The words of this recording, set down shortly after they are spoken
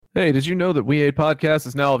Hey, did you know that We Hate Podcast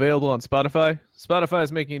is now available on Spotify? Spotify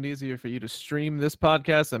is making it easier for you to stream this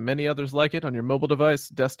podcast and many others like it on your mobile device,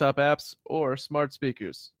 desktop apps, or smart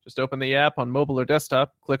speakers. Just open the app on mobile or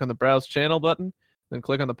desktop, click on the Browse Channel button, then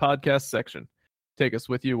click on the podcast section. Take us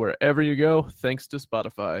with you wherever you go, thanks to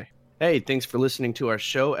Spotify. Hey, thanks for listening to our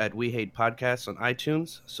show at We Hate Podcasts on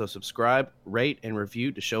iTunes. So subscribe, rate, and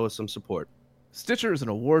review to show us some support. Stitcher is an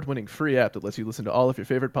award-winning free app that lets you listen to all of your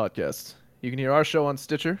favorite podcasts. You can hear our show on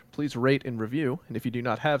Stitcher. Please rate and review. And if you do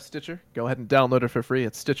not have Stitcher, go ahead and download it for free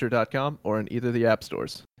at Stitcher.com or in either of the app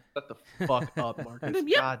stores. Shut the fuck up, Marcus.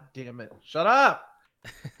 Yep. God damn it. Shut up.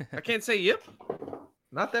 I can't say yip.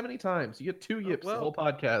 Not that many times. You get 2 yips the whole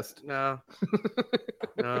podcast. No.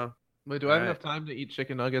 No. Wait, do I have enough time to eat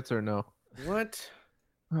chicken nuggets or no? What?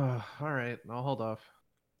 Oh, all right. I'll hold off.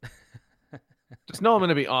 Just know I'm going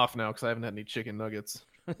to be off now because I haven't had any chicken nuggets.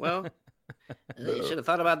 Well, you should have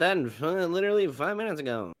thought about that literally 5 minutes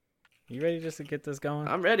ago. You ready just to get this going?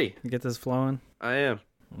 I'm ready. Get this flowing? I am.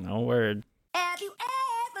 No word. Have you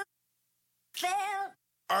ever felt?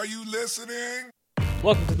 Are you listening?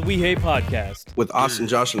 Welcome to the We Hate Podcast. With Auston,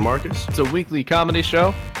 Josh, and Marcus. It's a weekly comedy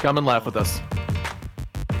show. Come and laugh with us.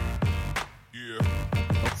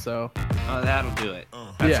 Yeah. So, Oh, that'll do it.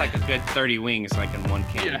 That's Yeah. like a good 30 wings, like in one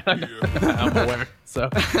can. I'm aware. So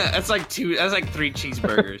That's like 3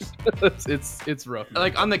 cheeseburgers. it's rough.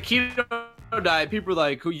 Like on the keto diet, people are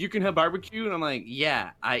like, "You can have barbecue," and I'm like,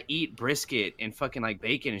 "Yeah, I eat brisket and fucking like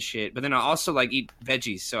bacon and shit, but then I also like eat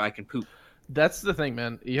veggies so I can poop." That's the thing,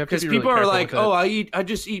 man. You have to Because be really people are careful like, with it. "Oh, I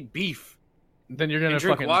just eat beef Then you're gonna and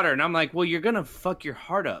drink fucking water," and I'm like, "Well, you're gonna fuck your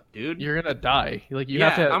heart up, dude." You're gonna die. Like you yeah,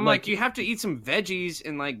 have to. I'm like, you have to eat some veggies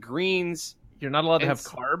and like greens. You're not allowed to have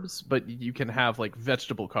It's- carbs, but you can have like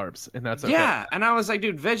vegetable carbs, and that's okay. Yeah, and I was like,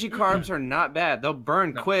 dude, veggie carbs are not bad. They'll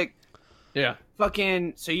burn quick. Yeah.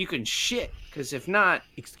 Fucking, so you can shit. Because if not,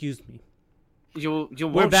 Excuse me. you'll We're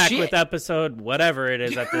won't back shit. with episode whatever it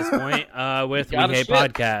is at this point with We gotta Hate shit.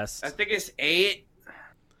 Podcast. I think it's 8.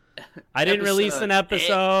 I didn't release an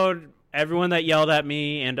episode episode. Everyone that yelled at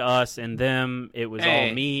me and us and them, it was Hey.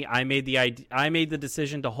 all me. I made the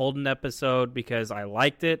decision to hold an episode because I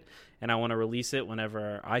liked it and I want to release it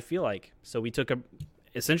whenever I feel like. So we took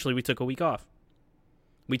a week off.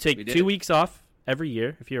 We take We did 2 it. weeks off every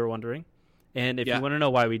year, if you were wondering. And if Yeah. you want to know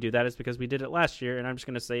why we do that, it's because we did it last year, and I'm just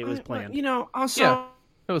going to say it was planned. You know, also, Yeah.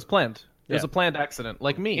 It was planned. It was Yeah. a planned accident,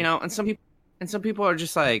 like me. you know, and some people are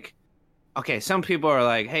just like, okay, some people are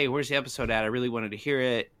like, hey, where's the episode at? I really wanted to hear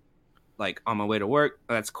it, like on my way to work.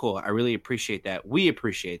 That's cool. I really appreciate that. We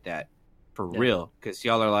appreciate that for Yeah. real, because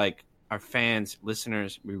y'all are like our fans,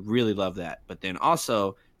 listeners. We really love that. But then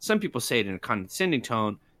also, some people say it in a condescending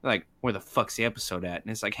tone, like, where the fuck's the episode at?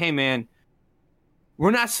 And it's like, hey, man, we're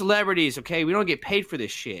not celebrities, okay? We don't get paid for this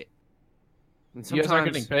shit. And You guys aren't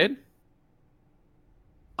getting paid.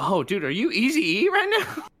 Oh, dude, are you Easy E right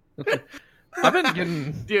now? I've been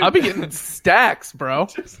getting. Dude. I've been getting stacks, bro.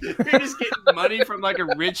 You're just getting money from like a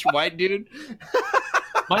rich white dude.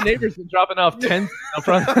 My neighbor's been dropping off tens in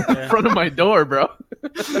front of my door, bro.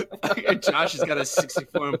 Josh has got a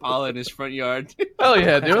 64 Impala in his front yard. Hell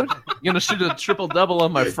yeah, dude! Gonna shoot a triple double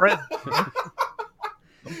on my friend.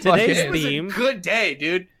 Today's Fucking- theme. Good day,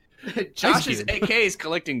 dude. Josh's dude. AK is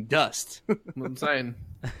collecting dust. I'm saying.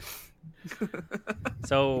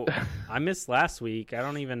 So I missed last week. I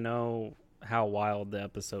don't even know how wild the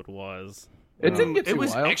episode was. It didn't get too It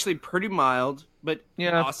was wild. actually pretty mild, but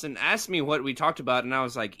Yeah. Austin asked me what we talked about, and I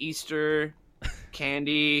was like, Easter,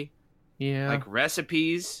 candy, Yeah. like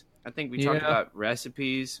recipes. I think we talked Yeah. about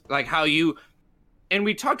recipes, like how you, and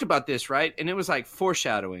we talked about this, right? And it was like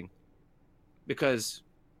foreshadowing, because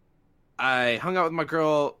I hung out with my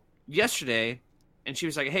girl yesterday, and she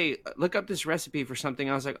was like, "Hey, look up this recipe for something."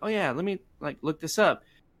 I was like, "Oh yeah, let me like look this up."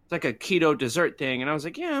 It's like a keto dessert thing, and I was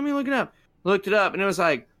like, "Yeah, let me look it up." Looked it up, and it was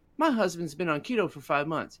like, "My husband's been on keto for 5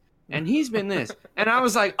 months, and he's been this," and I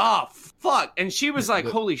was like, "Oh fuck!" And she was like,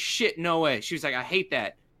 "Holy shit, no way!" She was like, "I hate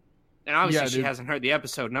that," and obviously Yeah, she dude. hasn't heard the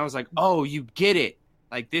episode, and I was like, "Oh, you get it?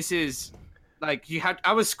 Like this is." Like you have,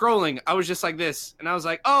 I was scrolling. I was just like this, and I was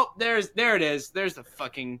like, "Oh, there it is. There's the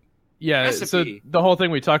fucking Yeah, recipe." so the whole thing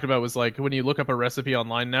we talked about was like when you look up a recipe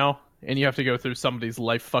online now, and you have to go through somebody's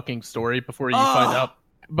life fucking story before you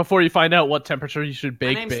find out what temperature you should My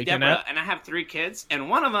bake name's bacon Deborah, at. and I have 3 kids, and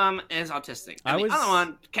one of them is autistic, and I was- the other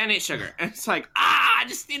one can't eat sugar. And it's like, I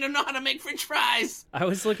just need to know how to make French fries. I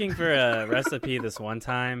was looking for a recipe this one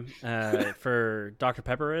time for Dr.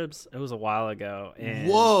 Pepper ribs. It was a while ago. And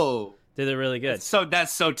Whoa, Did it really good.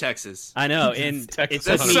 that's so Texas. I know. And Texas. it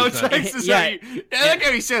took That's me, so 100%. Texas. Yeah. I like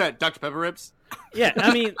how you say that, Dr. Pepper ribs. yeah,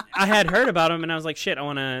 I mean, I had heard about them, and I was like, shit, I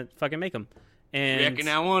want to fucking make them. And reckon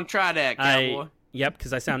I want to try that, cowboy. Yep,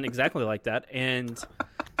 because I sound exactly like that. And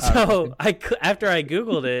so after I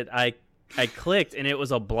Googled it, I clicked, and it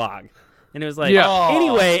was a blog. And it was like,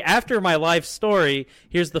 anyway, after my life story,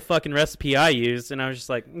 here's the fucking recipe I used. And I was just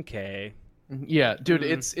like, okay. Yeah, dude,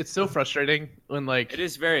 it's so frustrating when, like... It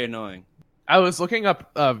is very annoying. I was looking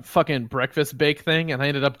up a fucking breakfast bake thing, and I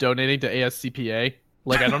ended up donating to ASCPA.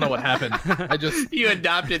 Like, I don't know what happened. I just... You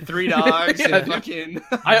adopted 3 dogs and fucking...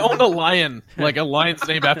 I own a lion. Like, a lion's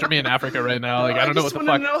named after me in Africa right now. Like, I don't know what the fuck...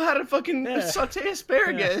 I just want to know how to fucking saute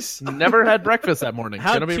asparagus. Never had breakfast that morning.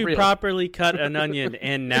 How to properly cut an onion,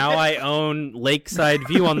 and now I own lakeside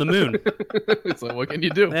view on the moon. So what can you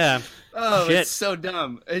do? Yeah. Oh, Shit. it's so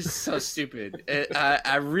dumb. It's so stupid.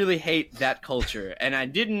 I really hate that culture. And I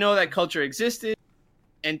didn't know that culture existed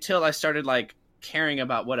until I started, like, caring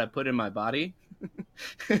about what I put in my body.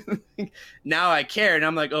 Now I care, and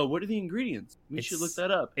I'm like, oh, what are the ingredients? We should look that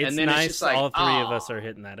up. It's and then nice it's just like, all 3 of us are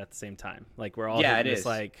hitting that at the same time. Like, we're all hitting this,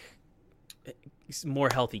 like, more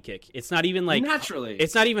healthy kick. It's not even, like... Naturally.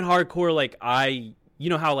 It's not even hardcore, like, you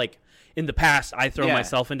know how, like, in the past, I throw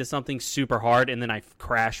myself into something super hard, and then I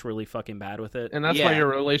crash really fucking bad with it. And that's why your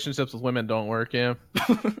relationships with women don't work, yeah.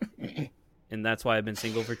 And that's why I've been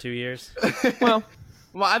single for 2 years. Well,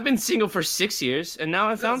 I've been single for 6 years, and now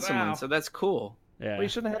I found someone, so that's cool. Yeah. Well, you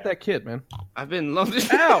shouldn't have had that kid, man. I've been lonely.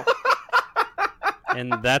 Ow!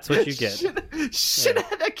 And that's what you get. Should have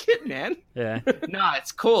had that kid, man. Yeah. Nah,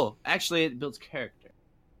 it's cool. Actually, it builds character.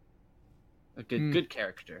 A good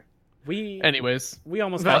character. Anyways, we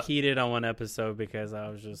almost got heated on one episode because I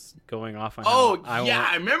was just going off on.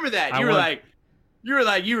 I remember that. You were like,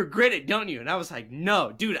 you regret it, don't you? And I was like,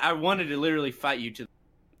 no, dude. I wanted to literally fight you to.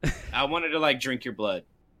 I wanted to like drink your blood.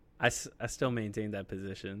 I still maintain that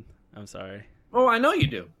position. I'm sorry. Oh, I know you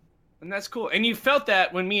do, and that's cool. And you felt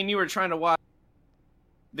that when me and you were trying to watch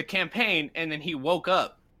the campaign, and then he woke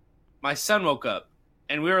up. My son woke up,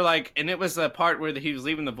 and we were like, and it was the part where he was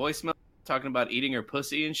leaving the voicemail talking about eating her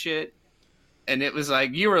pussy and shit. And it was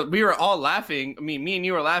like we were all laughing. I mean, me and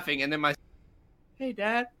you were laughing, and then hey,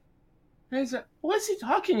 Dad, what's he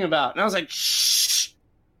talking about? And I was like, shh,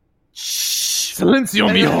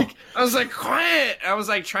 silencio mio. I was like, quiet. I was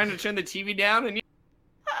like trying to turn the TV down, and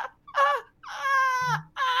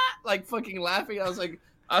like fucking laughing. I was like,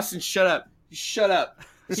 Austin, shut up.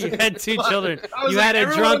 You had 2 children. You like, had a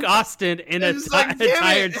drunk Austin and a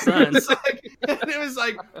tired son. It was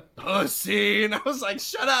like, pussy. And I was like,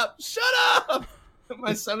 shut up.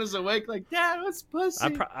 My son was awake like, Dad, what's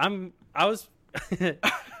pussy? I was...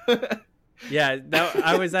 Yeah,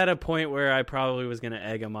 I was at a point where I probably was going to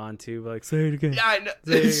egg him on too. Like, say it again. Yeah, I know.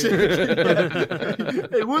 Hey,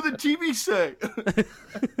 what did the TV say?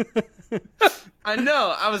 I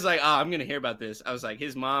know. I was like, I'm going to hear about this. I was like,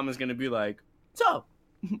 his mom is going to be like, so,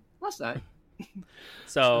 last night.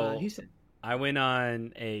 So, he said, I went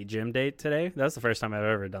on a gym date today. That's the first time I've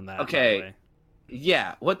ever done that. Okay. By the way.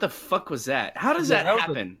 Yeah, what the fuck was that? How does that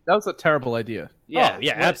happen? That was a terrible idea. Yeah,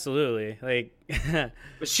 absolutely. Like,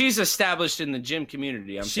 but she's established in the gym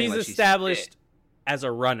community. She's established as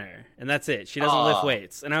a runner, and that's it. She doesn't lift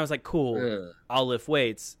weights. And I was like, cool, I'll lift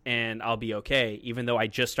weights, and I'll be okay, even though I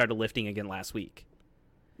just started lifting again last week.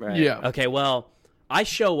 Right. Yeah. Okay, well, I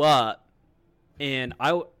show up, and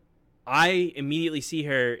I immediately see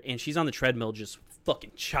her, and she's on the treadmill just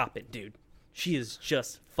fucking chopping, dude. She is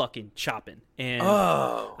just fucking chopping. And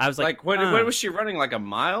I was like, what was she running, like a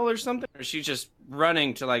mile or something? Or she just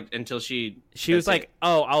running to like until she was like,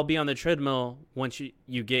 oh, I'll be on the treadmill once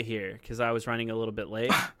you get here, because I was running a little bit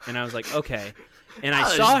late. And I was like, okay. And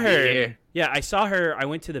I saw her. Yeah, I saw her. I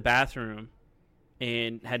went to the bathroom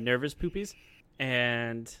and had nervous poopies.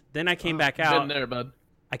 And then I came back out. Been there, bud.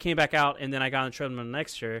 I came back out, and then I got on the treadmill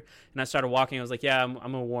next to her, and I started walking. I was like, yeah, I'm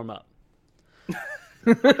going to warm up.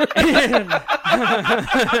 I'm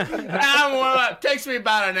warm up. Takes me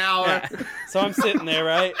about an hour. Yeah. So I'm sitting there,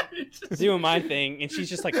 right, doing my thing, and she's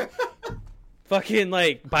just like fucking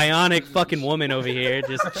like bionic fucking woman over here,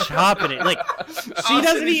 just chopping it. Like she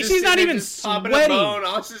doesn't. She's not even sweating.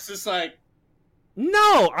 Austin's just like,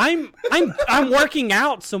 no, I'm working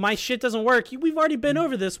out, so my shit doesn't work. We've already been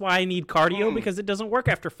over this. Why I need cardio, because it doesn't work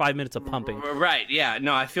after 5 minutes of pumping. Right? Yeah.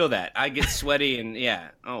 No, I feel that. I get sweaty and yeah.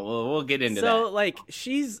 Oh, well, we'll get into that. So like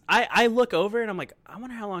I look over and I'm like, I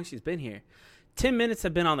wonder how long she's been here. 10 minutes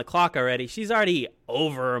have been on the clock already. She's already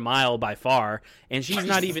over a mile by far, and she's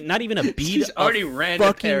not even a bead. She's already ran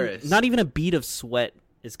to Paris. Not even a bead of sweat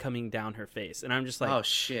is coming down her face, and I'm just like, oh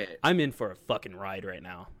shit, I'm in for a fucking ride right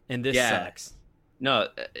now, and this sucks. No,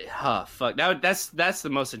 fuck. That's the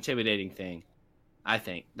most intimidating thing, I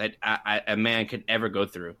think, that a man could ever go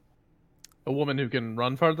through. A woman who can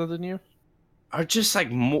run farther than you? are just like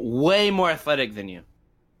way more athletic than you.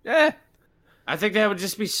 Yeah. I think that would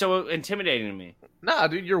just be so intimidating to me. Nah,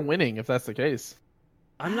 dude, you're winning if that's the case.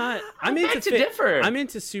 I'm not. I'm into beg to fit, differ. I'm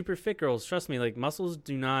into super fit girls. Trust me. Like muscles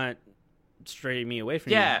do not stray me away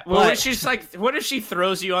from you. Yeah. Well, But- it's just like, what if she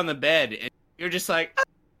throws you on the bed and you're just like,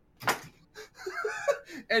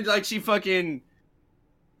 and like she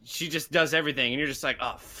just does everything, and you're just like,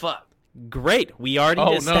 oh fuck. Great. We already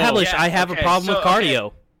Oh, no. established Yeah, I have okay, a problem so- with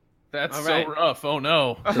cardio. That's All so right. rough. Oh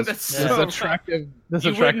no. That's This so attractive. This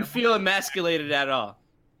You attractive. wouldn't feel emasculated at all.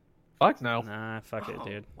 Fuck no. Nah, fuck it,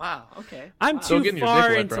 dude. Wow. Okay. I'm Wow. too getting your far dick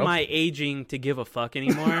wet, into bro. my aging to give a fuck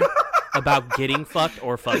anymore about getting fucked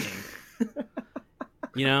or fucking.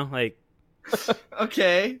 You know, like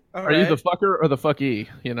Okay. All Are you right. the fucker or the fucky?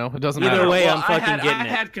 You know, it doesn't Either matter. way, Well, I'm fucking getting I it.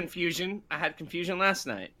 had confusion. I had confusion last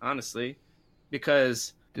night, honestly,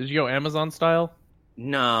 because Did you go Amazon style?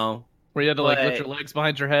 no. Where you had to like lift But- your legs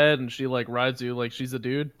behind your head and she like rides you like she's a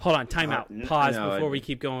dude? hold on, time out. No, Pause no, before I- we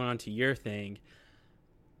keep going on to your thing.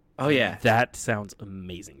 Oh yeah. That sounds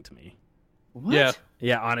amazing to me. What? Yeah.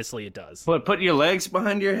 Yeah, honestly, it does. Put your legs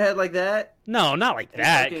behind your head like that? No, not like It's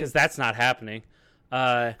that, like because that's not happening.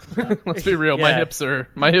 Let's be real. Yeah.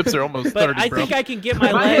 My hips are almost But 30, I bro. think I can get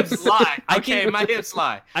my My legs. hips lie. I Okay, can- my hips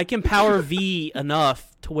lie. I can power V enough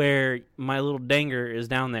to where my little danger is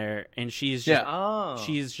down there, and she's just, Oh.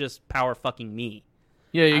 she's just power fucking me.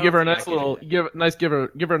 Yeah, you I give her a don't nice think I little can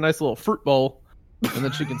give her a nice little fruit bowl, and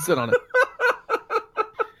then she can sit on it.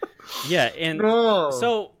 Yeah, and No.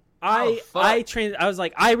 so fuck. I was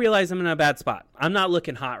like, I realize I'm in a bad spot. I'm not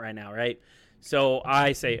looking hot right now, right? So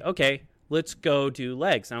I say, okay, let's go do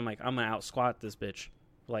legs. And I'm like, I'm gonna out squat this bitch.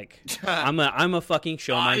 Like I'm a fucking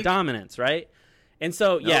show my dominance, right? And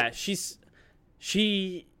so yeah, she's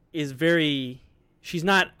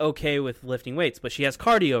not okay with lifting weights, but she has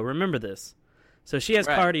cardio. Remember this. So she has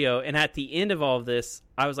Right. cardio, and at the end of all of this,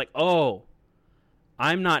 I was like, oh,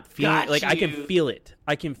 I'm not feeling Got like I can you. feel it.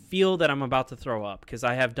 I can feel that I'm about to throw up because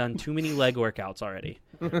I have done too many leg workouts already.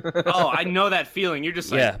 Oh, I know that feeling. You're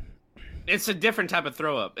just like, Yeah. it's a different type of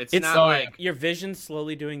throw up. It's It's not like, your vision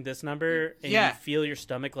slowly doing this number, and Yeah. you feel your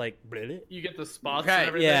stomach like. bleh. You get the spots Right. and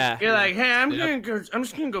everything. Yeah. you're like, hey, I'm Yep.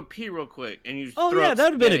 just gonna go pee real quick, and you. Oh throw yeah, up that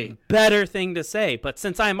would have been a spaghetti. better thing to say. But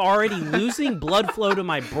since I'm already losing blood flow to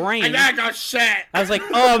my brain, I gotta go shit. I was like,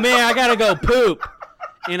 oh man, I gotta go poop,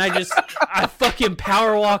 and I fucking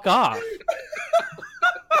power walk off.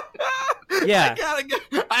 Yeah,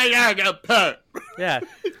 I gotta go poop. yeah.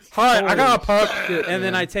 Hi, I got a poop, and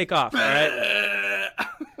then I take off. All right.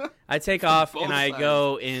 I take off both and I sides.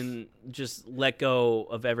 go and just let go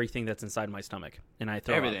of everything that's inside my stomach, and I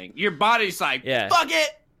throw up. Everything. Your body's like, Yeah. fuck it.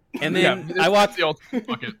 And Yeah, then it's- I walk. it's the ultimate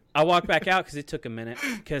bucket. I walked back out because it took a minute.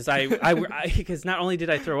 Because because not only did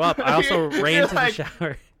I throw up, I also ran You're to like, the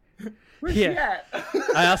shower. Where's Yeah. she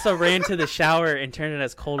at? I also ran to the shower and turned it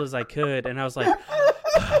as cold as I could, and I was like,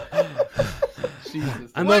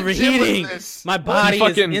 Jesus. "I'm What gym was overheating. this? My body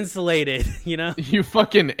fucking- is insulated." You know? You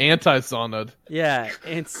fucking anti-sauna'd. Yeah.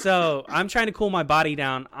 And so I'm trying to cool my body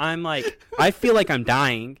down. I'm like, I feel like I'm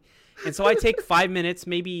dying, and so I take 5 minutes,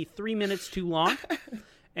 maybe 3 minutes too long,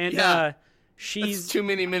 and Yeah. she's That's too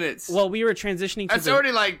many minutes. well, we were transitioning to That's the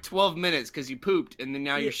already like 12 minutes because you pooped and then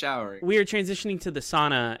now you're showering. we were transitioning to the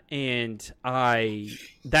sauna, and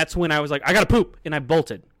that's when I was like, I gotta poop, and I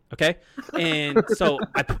bolted. Okay, and so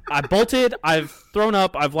I bolted. I've thrown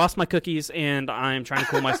up. I've lost my cookies, and I'm trying to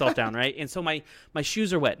cool myself down. Right, and so my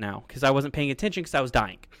shoes are wet now because I wasn't paying attention because I was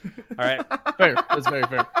dying. All right, Fair. That's very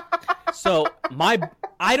fair. so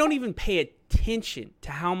I don't even pay attention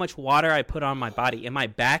to how much water I put on my body, and my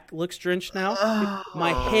back looks drenched now.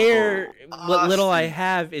 My hair, what little I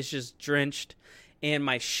have, is just drenched, and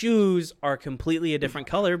my shoes are completely a different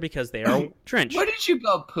color because they are drenched. Where did you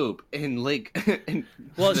go poop? In Lake? In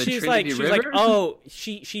Well, the she's Trinity like, River? oh,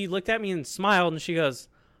 she looked at me and smiled, and she goes,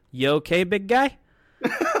 "You okay, big guy?"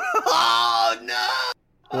 Oh, no!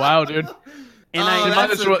 And Wow, dude.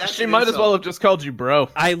 Oh, She might as well have just called you bro.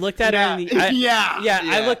 I looked at her in the I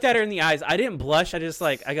yeah. looked at her in the eyes. I didn't blush. I just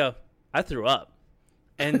I go, I threw up,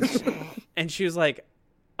 and and she was like,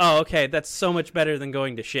 "Oh, okay, that's so much better than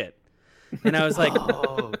going to shit." And I was like,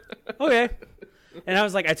 Oh. "Okay." And I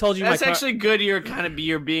was like, "I told you That's my car-" actually good.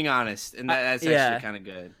 You're being honest, and that's yeah. actually kind of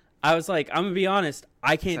good. I was like, I'm gonna be honest.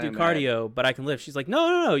 I can't do Same, right? cardio, but I can lift. She's like,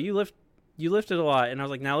 no, you lifted a lot. And I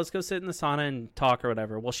was like, now let's go sit in the sauna and talk or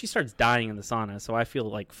whatever. Well, she starts dying in the sauna, so I feel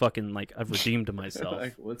like fucking like I've redeemed myself.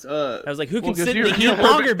 Like, what's up? I was like, who can Well, 'cause sit in you're- the you're heat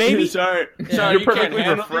longer, perfect- baby? Sorry, Yeah. sorry, You're you can't perfectly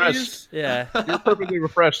handle refreshed. these? Yeah, You're perfectly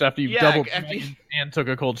refreshed after you Yeah, doubled after you- and took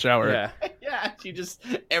a cold shower. yeah. Yeah. You just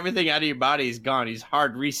everything out of your body is gone. He's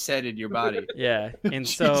hard resetted your body. Yeah, and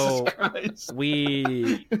Jesus so Christ.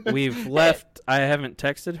 we've left. I haven't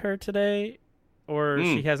texted her today, or Hmm.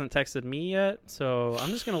 she hasn't texted me yet. So I'm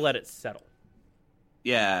just gonna let it settle.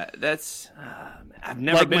 Yeah, that's. I've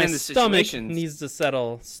never Like been my in this stomach situation. needs to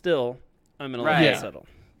settle. Still, I'm gonna let Right. it Yeah. settle.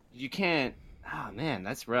 You can't. Oh man,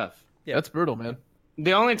 that's rough. Yeah. That's brutal, man.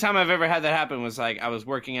 The only time I've ever had that happen was like I was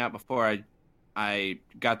working out before I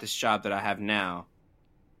got this job that I have now,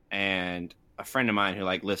 and a friend of mine who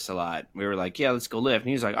like lifts a lot. We were like, yeah, let's go lift, and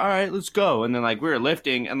he was like, all right, let's go. And then like we were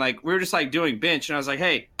lifting, and like we were just like doing bench, and I was like,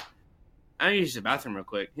 hey, I need to use the bathroom real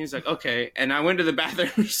quick. He's like, okay, and I went to the bathroom,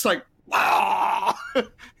 just like, wow,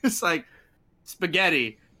 it's like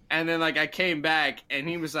spaghetti. And then like I came back, and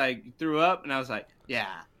he was like, you threw up, and I was like, yeah.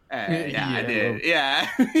 Yeah, I did. Yeah.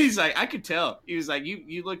 He's like, I could tell. He was like,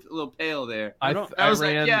 you looked a little pale there. I I was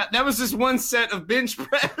ran, like, yeah, that was just one set of bench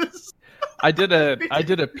press. I did a PT I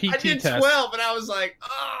did test. 12, and I was like,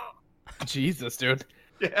 oh. Jesus, dude.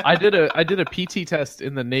 Yeah. I did a PT test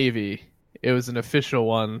in the Navy. It was an official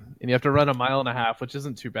one, and you have to run 1.5 miles, which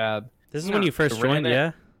isn't too bad. This is No, when you first I ran joined, it.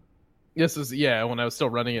 yeah? This is when I was still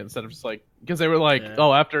running it instead of just like because they were like, Yeah.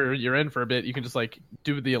 oh, after you're in for a bit, you can just like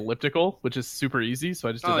do the elliptical, which is super easy. So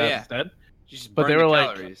I just did Oh, that yeah. instead. You just But burned they the were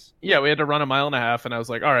like- calories. Yeah, we had to run 1.5 miles, and I was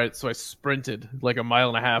like, all right. So I sprinted like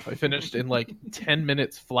 1.5 miles. I finished in like 10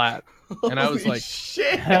 minutes flat, and I was Holy like,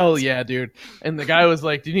 shit. hell yeah, dude. And the guy was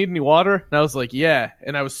like, do you need any water? And I was like, yeah.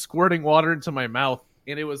 And I was squirting water into my mouth,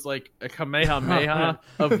 and it was like a kamehameha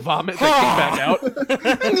of vomit that came back out. It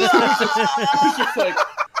was just like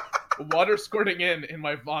water squirting in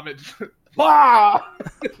my vomit.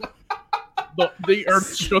 The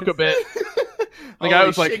earth shook a bit. The guy Holy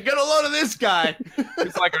was like, shit, get a load of this guy.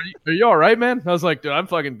 he's like, are you all right, man? I was like, dude, I'm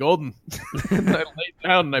fucking golden. And I laid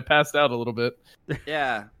down and I passed out a little bit.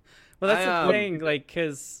 Yeah. Well, that's I, the thing, like,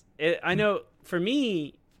 because I know for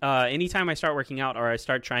me, anytime I start working out or I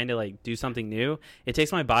start trying to like do something new, it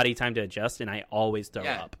takes my body time to adjust, and I always throw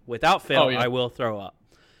Yeah. up. Without fail, Oh, yeah. I will throw up.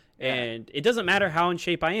 Yeah. And it doesn't matter how in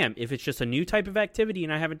shape I am. If it's just a new type of activity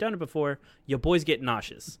and I haven't done it before, your boys get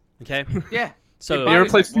nauseous. Okay, Yeah. so You ever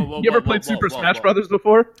played, Whoa, whoa, you ever whoa, played whoa, Super whoa, Smash whoa. Brothers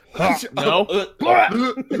before? No?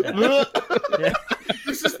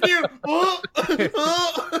 This is new.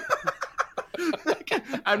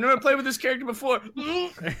 I've never played with this character before.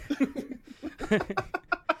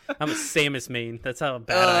 I'm a Samus main. That's how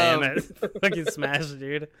bad I am at fucking Smash,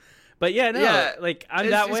 dude. But yeah, no, Yeah, like I'm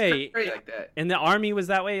It's that just way. great like that. And the army was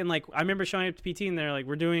that way, and like I remember showing up to PT, and they're like,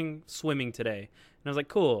 "We're doing swimming today," and I was like,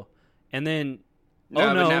 "Cool." And then, No, oh it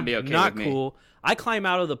would no, not be okay not with me. cool. I climb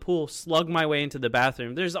out of the pool, slug my way into the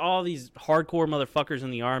bathroom. There's all these hardcore motherfuckers in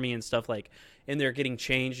the army and stuff like, and they're getting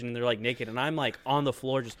changed and they're like naked, and I'm like on the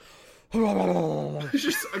floor just. It's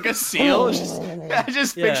just like a seal. It's just, I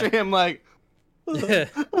just Yeah. picture him like, Yeah.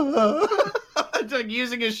 like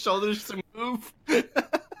using his shoulders to move.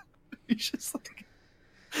 He's just like,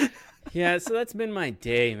 Yeah, so that's been my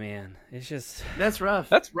day, man. It's just that's rough.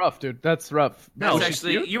 That's rough, dude. That's rough. That's No,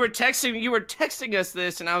 actually you were texting us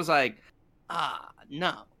this, and I was like,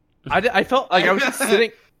 no. I felt like I was just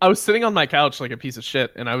sitting. I was sitting on my couch like a piece of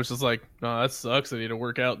shit, and I was just like, "Oh, that sucks. I need to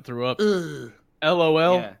work out and threw up."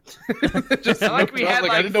 LOL. Yeah. Just I like we I was had like,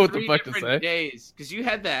 like I didn't know what the 3 fuck to different say. days because you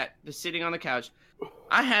had that the sitting on the couch.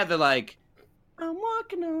 I had the like, I'm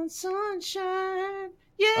walking on sunshine.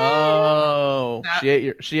 Yeah. Oh,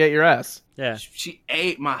 That- she ate your ass. yeah. She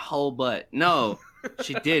ate my whole butt. No,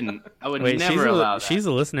 she didn't. I would Wait, never allow that. she's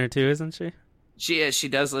a listener too, isn't she? She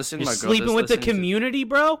does listen. You're My girl sleeping does with the listen to- community,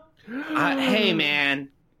 bro. Hey man,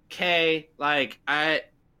 Kay, like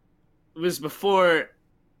it was before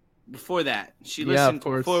that. She Yeah, listened of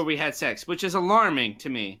course. before we had sex, which is alarming to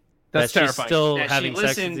me. That's that she's terrifying. still That she having sex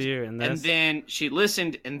listened, with you, and And this. then she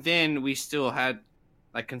listened, and then we still had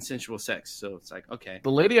like consensual sex. So it's like, okay.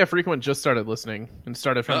 The lady I frequent just started listening and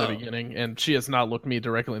started from the Oh. beginning, and she has not looked me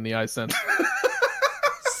directly in the eye since.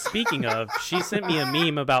 Speaking of, she sent me a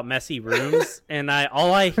meme about messy rooms, and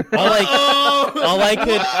all I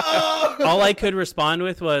could respond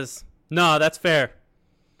with was, "No, that's fair."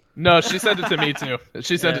 No, she sent it to me too.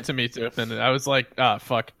 She sent Yeah. it to me too, and I was like, "Ah,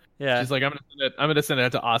 fuck." Yeah, She's like, I'm gonna send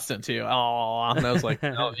it to Austin too." Oh, and I was like,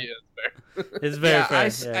 "Oh yeah, it's fair." it's very Yeah, fair.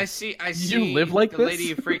 I yeah. see. You live like the this? lady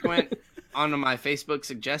you frequent on my Facebook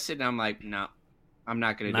suggested, and I'm like, no, I'm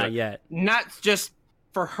not gonna do Not it. yet. Not just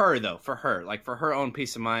for her though. For her, like for her own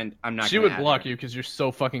peace of mind, I'm not. She gonna would add block her. you because you're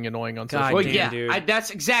so fucking annoying on God social Well, media. damn,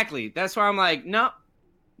 yeah, dude. that's why I'm like, no,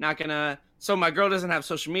 not gonna. So my girl doesn't have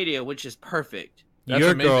social media, which is perfect. That's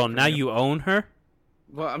Your amazing girl, for now you. you own her.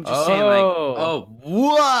 Well, I'm just saying, like, Oh. oh,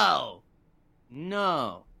 whoa,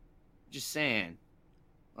 no, Just saying,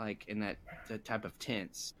 like in that type of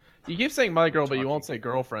tense. You keep saying my girl, but you won't say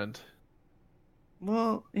girlfriend.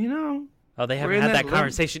 Well, you know. Oh, they We're haven't in had that that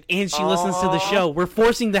conversation, and she listens to the show. We're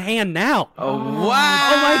forcing the hand now. Oh wow!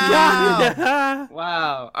 Oh my god!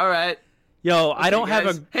 Wow! All right. Yo, I don't guys.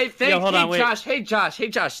 have a. Hey, thanks. Yo, hold on, wait. Josh. Hey, Josh. Hey,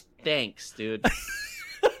 Josh. Thanks, dude.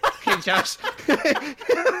 Hey, Josh.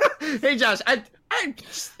 Hey, Josh. I thank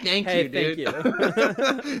you, dude. Thank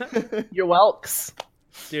you. You're welks.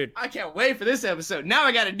 Dude, I can't wait for this episode. Now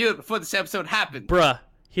I got to do it before this episode happens. bruh.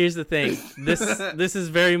 Here's the thing. This is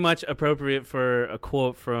very much appropriate for a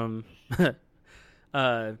quote from Mitch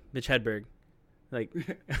Hedberg. Like,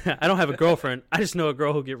 I don't have a girlfriend. I just know a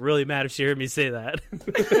girl who'll get really mad if she heard me say that.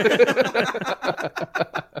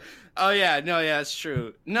 Oh yeah, no, yeah, it's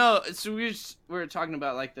true. No, so we were talking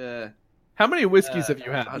about like the. How many whiskeys have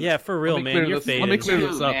you had? Yeah, for real, Let me man. clear You're this- let faded. me clear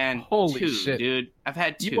this up. Man, Holy two, shit, dude! I've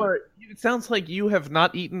had two. It sounds like you have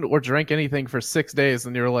not eaten or drank anything for 6 days,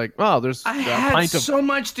 and you're like, "Oh, there's I a had pint of so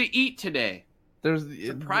much to eat today. there's."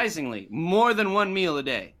 Surprisingly, more than one meal a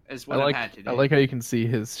day is what I've had today. I like how you can see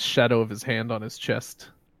his shadow of his hand on his chest.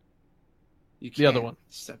 You the other can't one.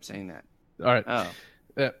 Stop saying that. All right. Oh.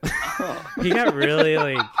 Yeah. He got really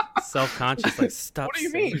like self-conscious. Like, stop. What do you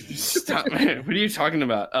saying mean? it. Stop, man. What are you talking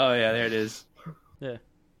about? Oh yeah, there it is. Yeah.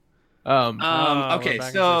 Um. Oh, okay, we're back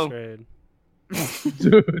in so- sixth grade.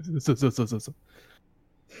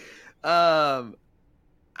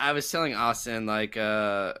 I was telling Austin like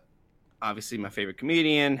obviously my favorite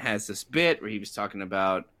comedian has this bit where he was talking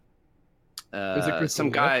about Is it Chris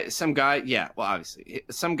some D'Elia? guy yeah, well obviously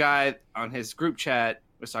some guy on his group chat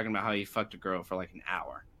was talking about how he fucked a girl for like an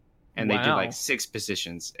hour and they did Wow. like 6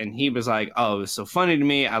 positions and he was like, oh, it was so funny to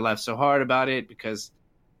me, I laughed so hard about it because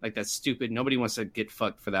like that's stupid, nobody wants to get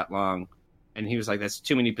fucked for that long. And he was like, that's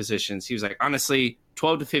too many positions. He was like, honestly,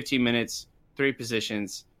 12 to 15 minutes, 3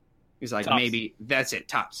 positions. He's like, Tops. maybe that's it,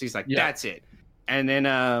 tops. He's like, Yeah. that's it. And then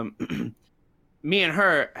me and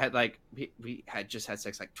her had like, we had just had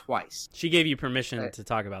sex like twice. She gave you permission to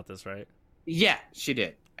talk about this, right? Yeah, she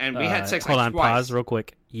did. And we had sex Hold like on, twice. pause real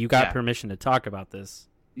quick. You got Yeah. permission to talk about this.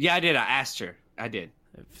 Yeah, I did. I asked her. I did.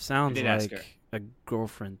 It sounds I did ask like a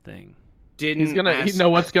girlfriend thing. Didn't He's gonna. ask You know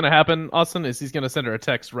what's gonna happen, Austin? Is he's gonna send her a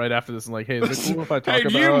text right after this and like, "Hey, is it cool if I talk Hey,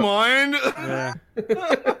 about?" do you mind? Yeah.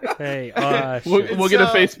 Hey, We'll get a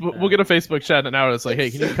So- Facebook. We'll get a Facebook chat in an hour. That's like, "Hey,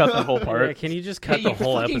 can you cut the whole Yeah, part?" can you just cut Hey, the you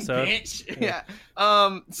whole fucking episode? bitch. Yeah.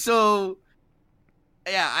 So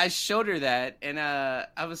yeah, I showed her that and I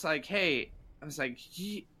was like, hey, I was like,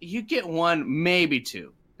 you get 1, maybe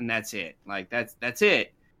 2, and that's it. Like that's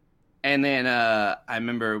it. And then I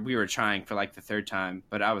remember we were trying for like the 3rd time,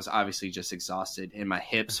 but I was obviously just exhausted and my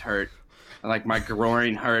hips hurt. Like my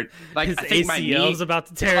groin hurt. Like His I think my ACL's knee, about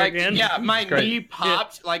to tear like, again. yeah, my Great. knee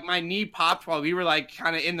popped. Like my knee popped while we were like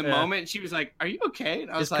kind of in the Yeah. moment. And she was like, "Are you okay?" And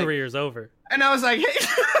I was His like, career's over. and I was like, "Hey,"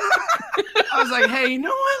 I was like, "Hey, you know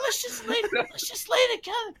what? Let's just lay together.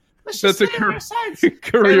 Let's just That's lay a on our sides." And,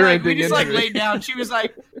 career-ending like, we just like injury. laid down. She was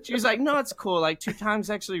like, "No, it's cool. Like 2 times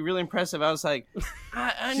actually really impressive." I was like,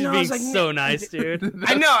 I She's know. I being was like, so nice, dude.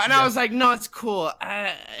 I know, and I was like, "No, it's cool.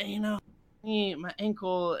 My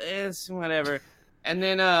ankle is whatever." And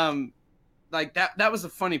then like that was the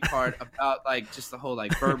funny part about like just the whole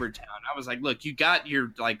like Berber town. I was like, "Look, you got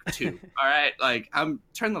your like 2, all right? Like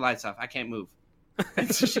turn the lights off. I can't move."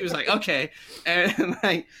 And so she was like, "Okay," and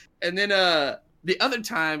then the other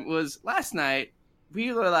time was last night.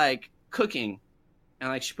 We were like cooking, and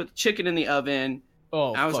like she put the chicken in the oven.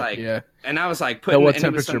 Oh, I was fuck like, yeah. And I was like At putting. what and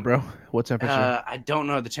it was temperature, some- bro? What temperature? I don't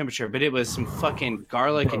know the temperature, but it was some fucking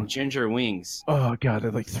garlic Bro. and ginger wings. Oh god,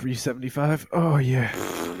 at like 375. Oh yeah,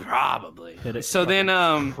 Probably. Hit it. So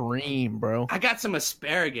then, cream, bro. I got some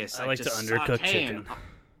asparagus. I like to just undercook sauteing. chicken.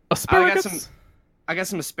 Asparagus. I got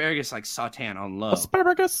some asparagus like sauteing on low,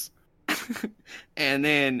 Asparagus. and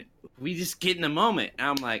then we just get in the moment. And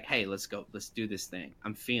I'm like, "Hey, let's go. Let's do this thing.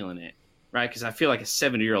 I'm feeling it, right? Because I feel like a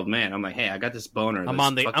 70-year-old man. I'm like, hey, I got this boner. I'm Let's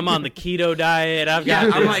on the fucking- keto diet. I've Yeah,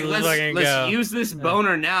 got I'm this. like, let's go. use this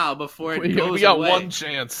boner now before it We goes got away. one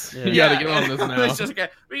chance. Yeah. You gotta get on this now. It's just okay.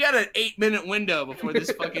 We got an 8-minute window before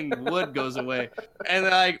this fucking wood goes away. And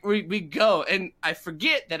like we go, and I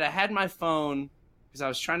forget that I had my phone because I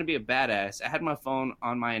was trying to be a badass. I had my phone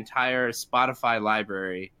on my entire Spotify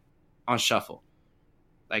library on shuffle.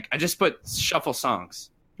 Like I just put shuffle songs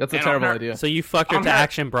That's a And terrible on her- idea. So you fucked her I'm to not-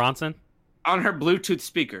 Action Bronson? on her Bluetooth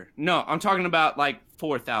speaker. No, I'm talking about like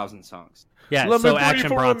 4,000 songs. Yeah. Let so me Action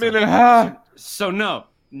breathe for a Bronson. minute, huh? So no,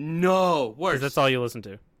 worse. 'Cause that's all you listen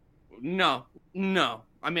to. No.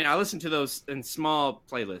 I mean, I listen to those in small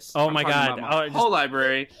playlists. Oh I'm my talking God. about my Oh, whole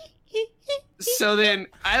library. So then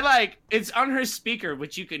I it's on her speaker,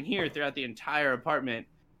 which you can hear throughout the entire apartment.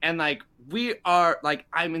 And like, we are like,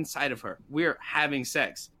 I'm inside of her. We're having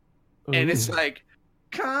sex. And it's like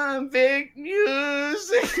convict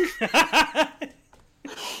music.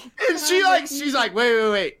 And she's like,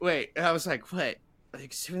 wait. And I was like, what?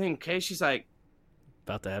 Like, is everything okay? She's like,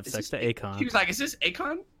 about to have sex to Akon. He was like, is this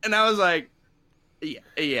Akon? And I was like,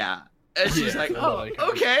 yeah. And she's like, oh,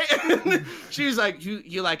 okay. And she was like,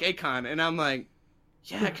 you like Akon? And I'm like,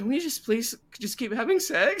 yeah, can we just please just keep having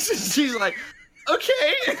sex? And she's like,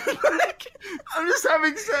 okay. Like, I'm just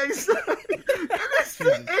having sex. And it's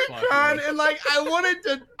Akon. And like,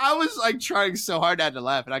 I was like trying so hard not to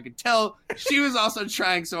laugh. And I could tell she was also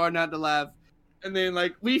trying so hard not to laugh. And then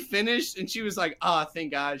like, we finished and she was like, oh,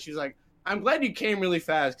 thank God. She was like, I'm glad you came really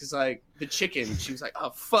fast because like the chicken. She was like,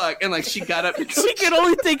 oh fuck, and like she got up. She could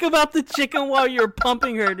only think about the chicken while you're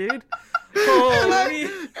pumping her, dude. And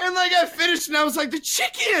like I finished and I was like, the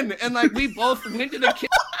chicken, and like we both went to the kitchen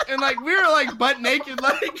and like we were like butt naked,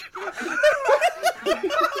 like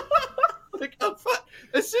like oh fuck,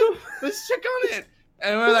 let's check on it.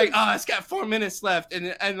 And we're like, oh, it's got 4 minutes left,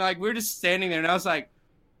 and like we're just standing there, and I was like,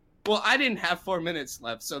 well, I didn't have 4 minutes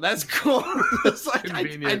left, so that's cool. It's like I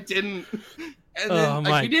didn't. And then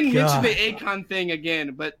like, we didn't mention the Akon thing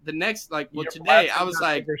again, but the next today I was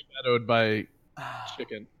like overshadowed by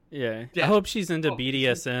chicken. Yeah. I hope she's into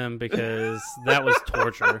BDSM because that was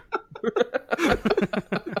torture.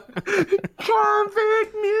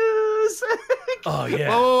 Convict music. Oh yeah.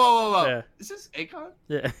 Whoa. Yeah. Is this Akon?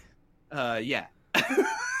 Yeah. Yeah.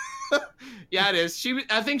 Yeah, it is.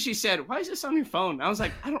 I think she said, "Why is this on your phone?" I was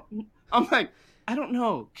like, I don't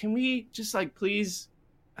know. Can we just like please?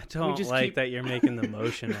 I don't like that you're making the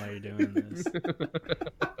motion while you're doing this.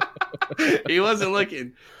 He wasn't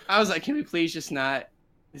looking. I was like, can we please just not?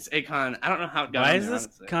 It's Akon. I don't know how it got. Why is this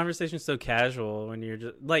conversation so casual when you're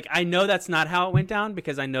just like, I know that's not how it went down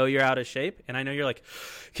because I know you're out of shape and I know you're like,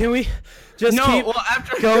 can we just keep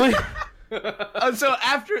after going? So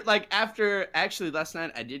after actually last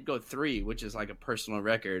night I did go 3, which is like a personal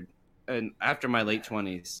record, and after my late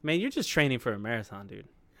 20s. Man, you're just training for a marathon, dude.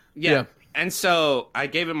 Yeah. And so I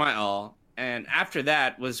gave it my all, and after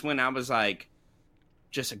that was when I was like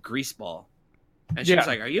just a grease ball. And she was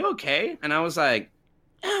like, "Are you okay?" And I was like,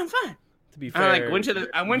 "Yeah, I'm fine." To be fair, I went to the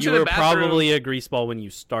bathroom. You were probably a grease ball when you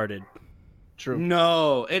started. True.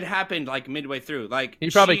 No, it happened like midway through. Like he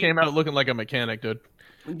probably came out looking like a mechanic, dude.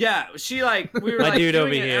 Yeah, she like we were My like dude doing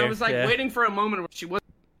over it, here. and I was like waiting for a moment where she would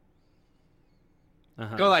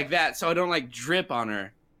go like that, so I don't like drip on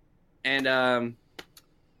her. And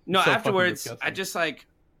no, So afterwards fucking I disgusting. just like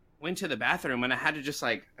went to the bathroom and I had to just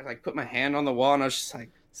like put my hand on the wall and I was just like.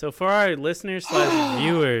 So for our listeners /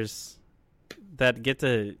 viewers that get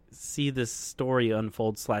to see this story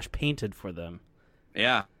unfold / painted for them,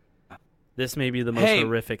 Yeah. this may be the most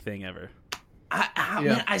horrific thing ever.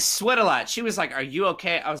 Man, I sweat a lot. She was like, "Are you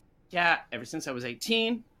okay?" I was like, "Yeah." Ever since I was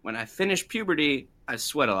 18, when I finished puberty, I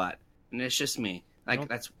sweat a lot, and it's just me. Like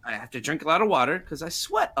I have to drink a lot of water because I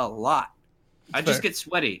sweat a lot. I just get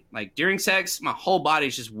sweaty. Like during sex, my whole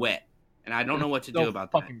body's just wet, and I don't know what to do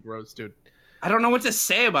about that. Fucking gross, dude. I don't know what to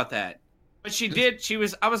say about that. But she did.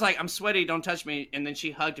 I was like, "I'm sweaty. Don't touch me." And then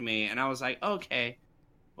she hugged me, and I was like, "Okay."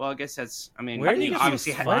 Well, I guess that's. I mean, Where do you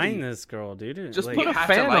obviously find this girl, dude? Just like, put a you have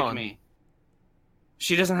fan to like on. me.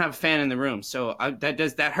 She doesn't have a fan in the room, so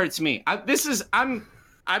that hurts me. I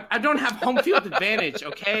don't have home field advantage,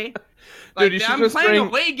 okay? Like, Dude, you should I'm just playing bring-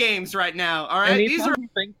 away games right now. All right, these are.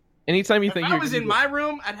 Anytime you think If you're I was gonna in my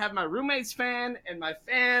room, I'd have my roommate's fan and my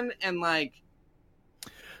fan and like. I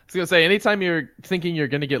was gonna say, anytime you're thinking you're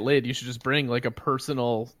gonna get laid, you should just bring like a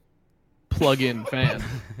personal plug-in fan.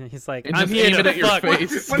 He's like, And I'm just here aim it to at your fuck.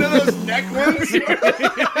 face. One of those neck ones.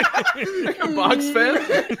 Like a box fan.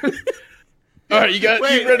 All right, you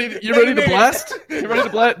Wait, ready? You wait ready a to minute. blast? You ready to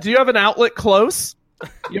blast? Do you have an outlet close?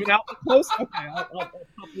 You have an outlet close? Okay, I'll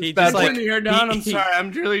He bad just boy. like, When you're done, I'm he- sorry.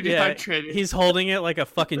 I'm really dehydrated. he's holding it like a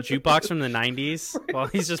fucking jukebox from the 90s while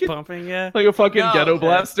he's just pumping it. like a fucking No. ghetto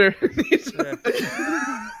blaster.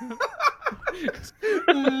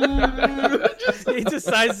 He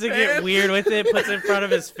decides to get weird with it, puts it in front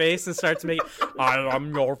of his face, and starts making, I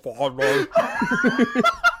am your father.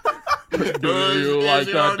 Do you like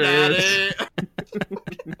that,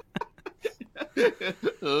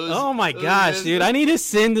 Oh my gosh, dude. I need to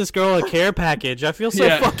send this girl a care package. I feel so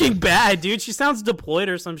Yeah. fucking bad, dude. She sounds deployed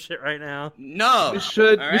or some shit right now. No. We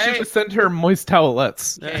should All we should right? just send her moist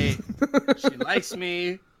towelettes. Hey, she likes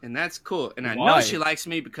me, and that's cool. And I know Why? she likes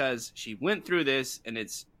me because she went through this, and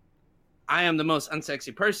I am the most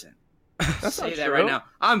unsexy person. That's Say not that true. right now.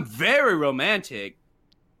 I'm very romantic,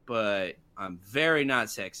 but I'm very not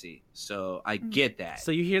sexy. So I get that.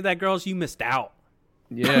 So you hear that, girls? You missed out.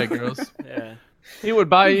 Yeah, girls. Yeah. He would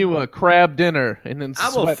buy you a crab dinner and then I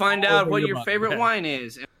will sweat find all out over what your butt. favorite Yeah. wine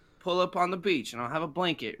is and pull up on the beach, and I'll have a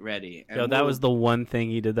blanket ready. And Yo, that was the one thing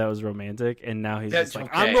he did that was romantic, and now he's That's just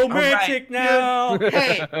like, okay. I'm romantic All right. now.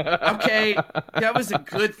 Hey, okay, that was a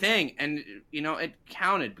good thing, and it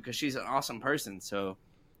counted because she's an awesome person. So,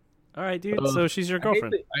 All right, dude. So she's your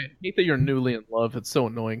girlfriend. I hate that you're newly in love. It's so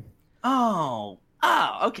annoying. oh,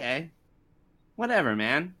 okay, whatever,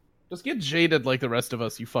 man. Just get jaded like the rest of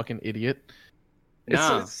us, you fucking idiot.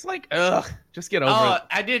 No. It's like, ugh. Just get over Oh, it.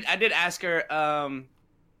 I did ask her.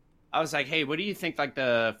 I was like, hey, what do you think? Like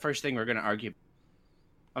the first thing we're gonna argue.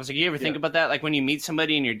 I was like, you ever think about that? Like when you meet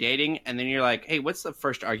somebody and you're dating, and then you're like, hey, what's the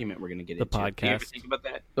first argument we're gonna get The into? Do you ever podcast. think about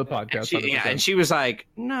that? The And podcast. she, yeah, 100%. and she was like,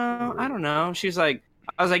 no, I don't know. She was like,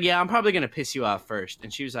 I was like, yeah, I'm probably gonna piss you off first.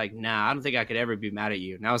 And she was like, nah, I don't think I could ever be mad at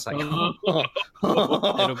you. And I was like, It'll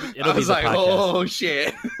be I was the like, podcast. oh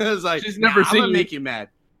shit. I was like, She's never I'm seen gonna you- make you mad.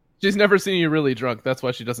 She's never seen you really drunk. That's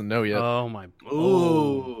why she doesn't know yet. Oh my.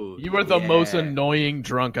 Ooh, You are the most yeah. annoying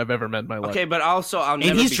drunk I've ever met in my life. Okay, but also I'll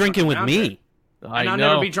never And he's be drinking drunk with around me. her. I And I'll know.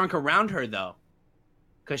 never be drunk around her though,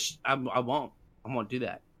 because I won't do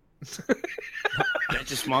that. I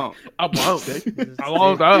just won't. I won't. Dude. I I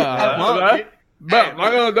won't. I won't, But I'm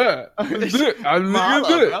not gonna do it. I'm gonna do it. I'm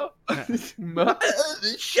gonna do Bro.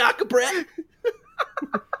 it. Shaka breath.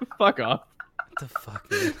 Fuck off. What the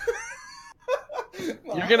fuck, man?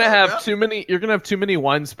 You're gonna have too many. You're gonna have too many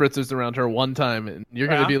wine spritzers around her one time, and you're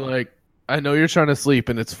gonna Yeah. be like, "I know you're trying to sleep,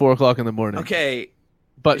 and it's 4:00 in the morning." Okay.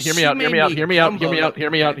 But hear me She out. Hear made me out. me Hear me out. gumbo Hear me out. look- Hear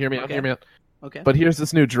me out. okay, Hear me out. okay. Hear me out. Okay. But here's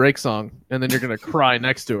this new Drake song, and then you're gonna cry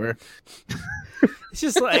next to her. It's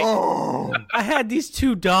just like I had these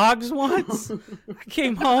two dogs once. I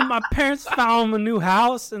came home, my parents found him a new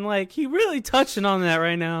house, and like he really touching on that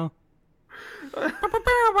right now. All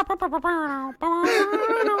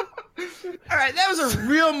right, that was a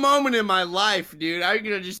real moment in my life, dude. I'm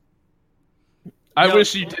gonna just. I Yo.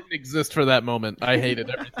 wish you didn't exist for that moment. I hated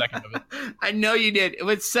every second of it. I know you did.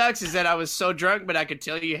 What sucks is that I was so drunk, but I could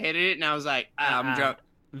tell you hated it, and I was like, I'm drunk.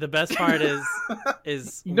 The best part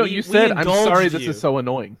is No, we- you we said, "I'm indulged sorry. This you." is so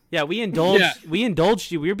annoying." Yeah, we indulged. Yeah. We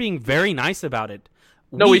indulged you. We were being very nice about it.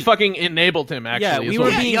 No, we fucking enabled him. Actually, Yeah, is we what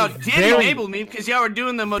were Yeah, being y'all did very- enable me because y'all were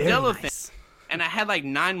doing the very Modelo thing, nice. and I had like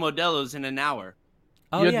 9 Modelos in an hour.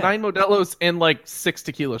 Oh you had yeah, 9 Modelos and like 6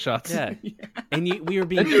 tequila shots. yeah. And we were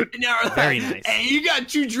being And y'all were like, Very nice. Hey, you got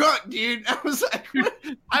too drunk, dude. I was like, what?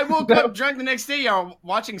 I woke up drunk the next day. Y'all were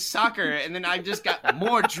watching soccer, and then I just got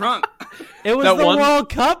more drunk. It was That the one- World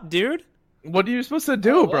Cup, dude. What are you supposed to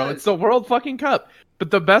do, bro? was. It's the World fucking Cup.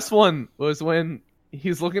 But the best one was when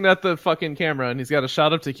he's looking at the fucking camera and he's got a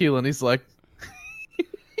shot of tequila and he's like,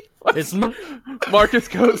 It's Marcus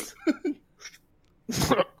goes.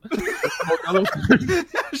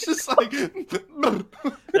 It's just like,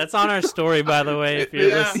 that's on our story, by the way. If you're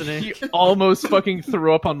listening, He almost fucking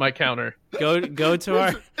threw up on my counter. go to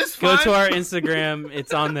our it's go fine. to our Instagram.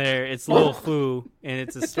 It's on there. It's Lil Foo, and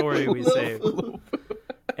it's a story we saved.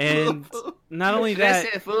 And not only that,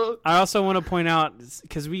 That's it, fool. I also want to point out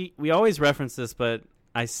because we always reference this, but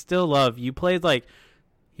I still love you played like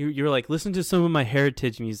you were like listen to some of my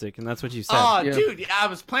heritage music, and that's what you said. Oh, Yeah. dude, I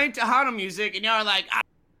was playing Tejano music, and y'all were like,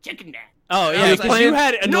 chicken dance. Oh I yeah, was because like, you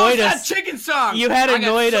had No, annoyed it's not us. chicken song. You had I got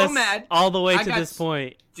annoyed so us mad. all the way I to got this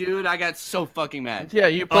point. Dude, I got so fucking mad. Yeah,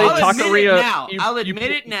 you played I'll admit it Taqueria. now. You, I'll you-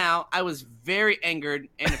 admit it now. I was very angered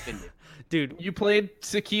and offended. Dude, You played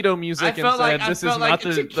Taquito music I and felt like- said, I "This is felt not like the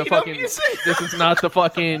Taquito fucking. music." This is not the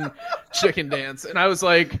fucking chicken dance." And I was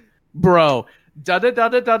like, "Bro, da da da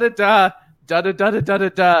da da da da da da da da da da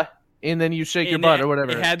da," and then you shake your and butt it- or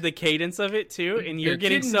whatever. It had the cadence of it too, and you're It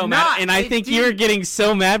getting did so not. mad. And I It think you were didn't. getting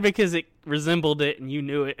so mad because it resembled it, and you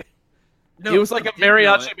knew it. No, It was like a I didn't know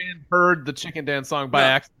mariachi it. band heard the chicken dance song by No.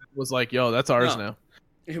 accident. Was like, "Yo, that's ours No. now."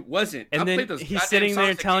 It wasn't. And I then played those he's goddamn sitting there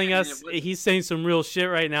songs telling again, and us it wasn't. he's saying some real shit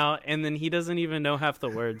right now, and then he doesn't even know half the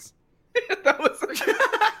words. That was.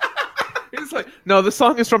 He's like, "No, the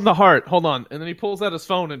song is from the heart. Hold on," and then he pulls out his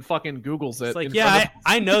phone and fucking Googles it. It's like, in yeah, front of-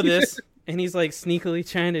 I know this, and he's like sneakily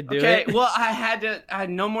trying to do Okay, it. well, I had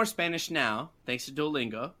no more Spanish now, thanks to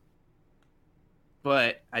Duolingo.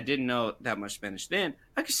 But I didn't know that much Spanish then.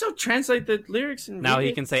 I could still translate the lyrics and Now read he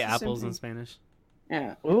it. can say It's the same apples in thing. Spanish.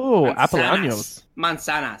 Yeah. Ooh, Manzanas. Apolaños.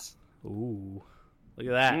 Manzanas. Ooh, look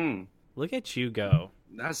at that! Mm, Look at you go.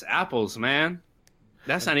 that's apples, man.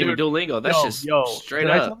 That's not Dude, even Duolingo. That's just straight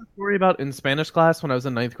Did I tell up. the story about in Spanish class when I was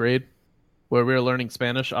in 9th grade, where we were learning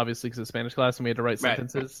Spanish, obviously because it's Spanish class, and we had to write Right.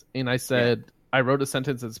 sentences. And I said, I wrote a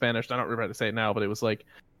sentence in Spanish. I don't remember how to say it now, but it was like,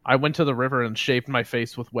 I went to the river and shaved my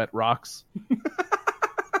face with wet rocks.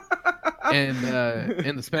 and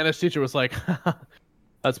the Spanish teacher was like,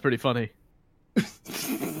 "That's pretty funny."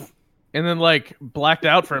 And then like blacked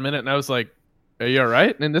out for a minute, and I was like, "Are you all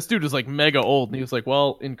right?" And this dude was like mega old, and he was like,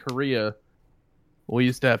 "Well, in Korea, we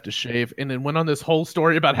used to have to shave," and then went on this whole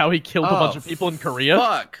story about how he killed a bunch of people in Korea.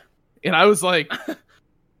 Fuck. And I was like,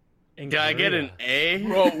 Did I get an A?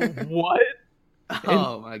 "Bro, what?"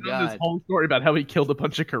 Oh my This god. whole story about how he killed a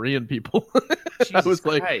bunch of Korean people. Jesus I was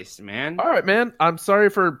like, Christ, man. "All right, man. I'm sorry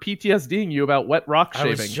for PTSDing you about wet rock I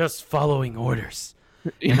shaving." was just following orders.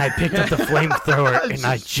 And I picked up the flamethrower and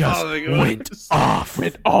I just went off.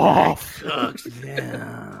 Went off.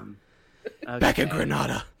 Damn. Back in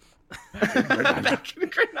Granada. Back in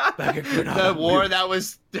Granada. Back in Granada. The war that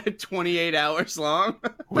was 28 hours long.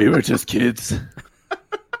 We were just kids.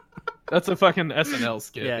 That's a fucking SNL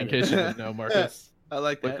skit, Yeah, in it case you didn't know, Marcus. I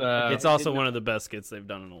like that. With, It's also one of the best skits they've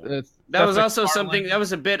done in a while. That was also something. That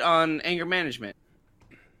was a bit on anger management.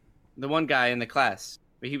 The one guy in the class,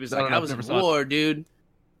 he was like, "I was in war, dude,"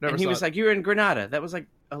 and he was like, "You were in Granada. That was like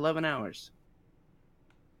 11 hours."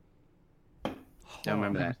 Don't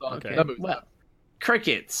remember that. Okay. Well,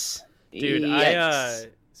 crickets, Dude, Yikes.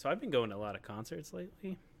 so I've been going to a lot of concerts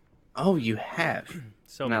lately. Oh, you have.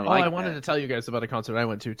 So And I many. like I wanted that. to tell you guys about a concert I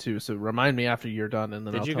went to too. So remind me after you're done, and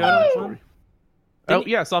then Did I'll you tell go to the that story. one? Oh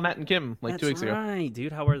yeah, I saw Matt and Kim like 2 weeks ago. Right,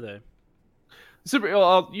 dude. How were they? Super.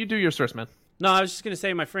 Well, you do yours first, man. No, I was just gonna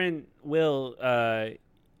say my friend Will,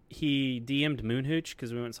 he DM'd Moonhooch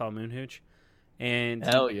because we went and saw Moonhooch, and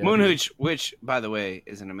Hell yeah, Moonhooch, which by the way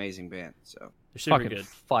is an amazing band. So they're super fucking good.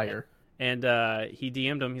 fire. And he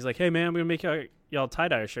DM'd him. He's like, "Hey man, I'm gonna make y'all tie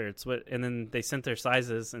dye shirts." And then they sent their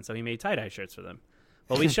sizes, and so he made tie dye shirts for them.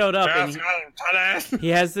 Well, we showed up, and he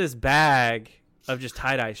has this bag of just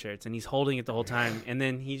tie dye shirts, and he's holding it the whole time. And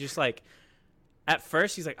then he just like, at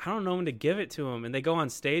first he's like, "I don't know when to give it to him," and they go on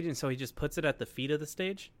stage, and so he just puts it at the feet of the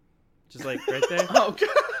stage, just like right there. oh, God.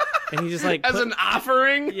 And he just like As an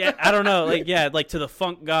offering. yeah, I don't know, like to the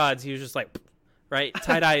funk gods, he was just like, right,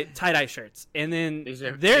 tie dye shirts, and then These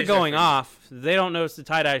they're are going for- off. They don't notice the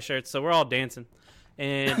tie dye shirts, so we're all dancing.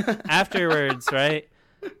 And afterwards, right,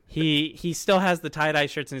 he still has the tie dye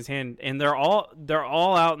shirts in his hand, and they're all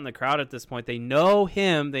out in the crowd at this point. They know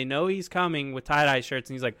him. They know he's coming with tie dye shirts,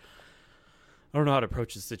 and he's like, "I don't know how to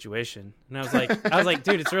approach this situation." And I was like,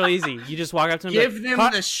 dude, it's really easy. You just walk up to him. Give like, them "Hi."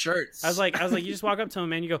 the shirts. I was like, you just walk up to him,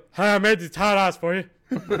 man. You go, "Hi, I made these tie dyes for you."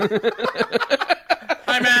 "Hi,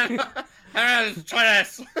 man. Hi, man. Try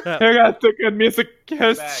this." I got the good music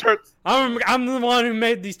Back. shirts. I'm the one who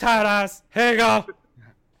made these tie dyes. Here you go.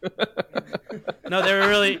 No, they were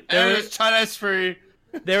really Try this for you.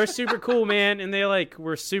 they were super cool, man, and they like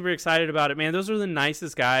were super excited about it, man. Those were the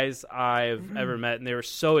nicest guys I've ever met, and they were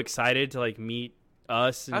so excited to like meet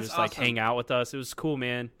us and That's just like awesome. hang out with us. It was cool,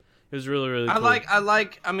 man. It was really, really cool. I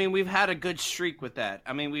like. I mean, we've had a good streak with that.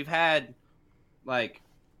 I mean, we've had like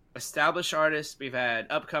established artists. We've had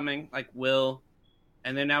upcoming like Will,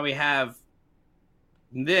 and then now we have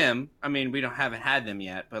them. I mean, we haven't had them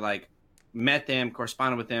yet, but like met them,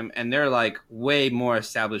 corresponded with them, and they're like way more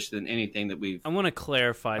established than anything that we've. I want to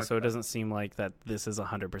clarify so it doesn't seem like that this is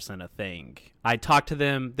 100% a thing. I talked to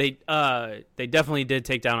them. They definitely did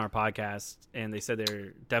take down our podcast, and they said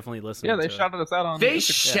they're definitely listening. Yeah, they to shouted us out on. They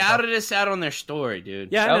Instagram. shouted us out on their story,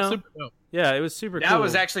 dude. Yeah, That I was know. super dope. Yeah, it was super cool. That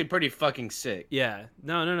was actually pretty fucking sick. Yeah,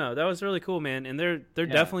 no, that was really cool, man. And they're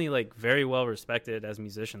definitely like very well respected as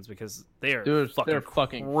musicians because they are Dude, they're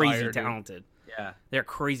fucking crazy fire, dude. talented. Yeah. They're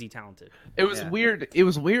crazy talented. It was Yeah. weird. It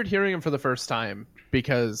was weird hearing him for the first time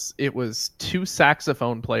because it was 2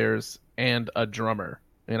 saxophone players and a drummer,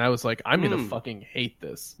 and I was like, I'm gonna fucking hate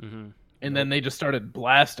this. Mm-hmm. And then they just started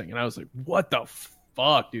blasting, and I was like, what the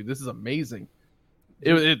fuck, dude? This is amazing.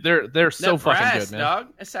 They're so That fucking brass, good, man. dog.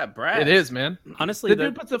 It's that brass. It is, man. Honestly, The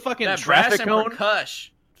dude puts a fucking That brass traffic and cone.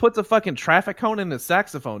 percussion. Puts a fucking traffic cone in his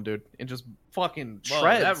saxophone, dude, and just fucking Whoa,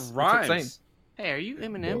 shreds. that It's rhymes. insane. Hey, are you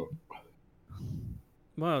Eminem?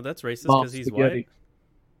 wow, that's racist Mom because he's spaghetti.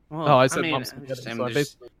 white. Well, Oh, I said mean, mom I'm spaghetti, just saying, so I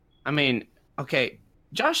there's- I mean, okay,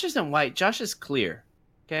 Josh isn't white. Josh is clear.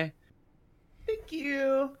 Okay. Thank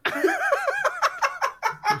you.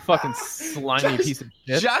 You fucking slimy Josh- piece of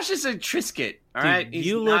shit. Josh is a Triscuit. All Dude, right, he's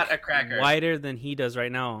you not look a cracker. whiter than he does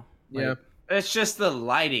right now. Yeah. It's just the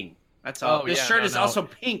lighting. That's all. Oh, This yeah, shirt no, is no. also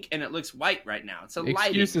pink and it looks white right now. It's a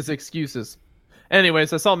lighting. Excuses.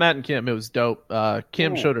 Anyways, I saw Matt and Kim. It was dope.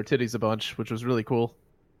 Kim Cool. showed her titties a bunch, which was really cool.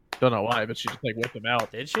 Don't know why, but she just like whipped them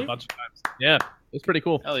out Did she? a bunch of times. Yeah, it was pretty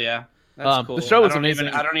cool. Hell yeah. That's The cool. show was I don't amazing.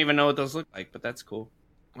 I don't even know what those look like, but that's cool.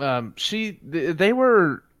 They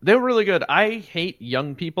were really good. I hate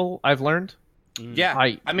young people. I've learned Yeah.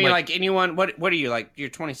 I mean, like- like anyone. What are you like? You're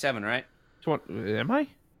 27, right? Am I?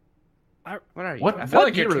 What are you? What- I feel what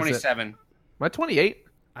like you're year is it? 27. Am I 28?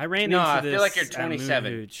 I ran No, into I this feel like you're at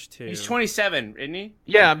 27. Moon Hooch, too. He's 27, isn't he?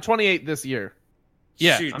 Yeah, I'm 28 this year.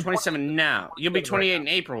 Yeah, Shoot, I'm 27 now. You'll be 28 in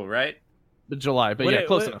April, right? July, but yeah,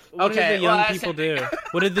 close enough. What Okay, did the young well, I people said- do?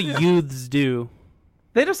 What did the youths do?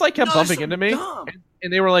 They just like kept No, that's bumping so into me, dumb.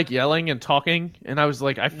 and they were like yelling and talking, and I was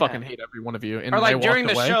like, I fucking hate every one of you. And Or I like walked during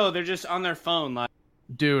the away. show, they're just on their phone, like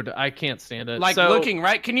Dude, I can't stand it. like So- looking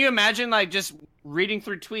right. Can you imagine like just reading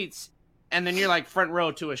through tweets, and then you're like front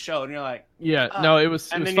row to a show, and you're like, Yeah, no, it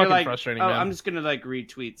was and then fucking you're like, frustrating, oh, man. I'm just gonna like read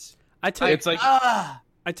tweets. I took It's like-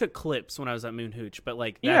 I took clips when I was at Moon Hooch, but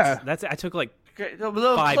like that's I took like The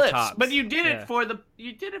little 5 clips, tops. but you did Yeah. it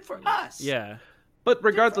for us. yeah. But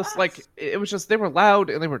regardless, like it was just they were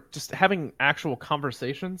loud and they were just having actual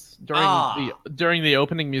conversations during the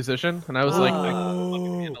opening musician, and I was like, I can't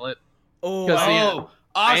fucking handle it. Oh, 'Cause Oh,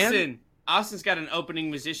 Austin. Austin's got an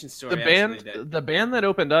opening musician story. The band that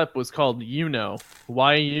opened up was called YUNO,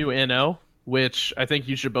 YUNO, which I think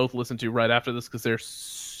you should both listen to right after this because they're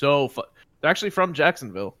so fun. They're actually from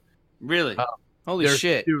Jacksonville. Really? Holy They're-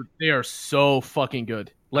 shit! dude! They are so fucking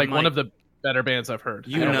good. Like I'm one like- of the better bands I've heard.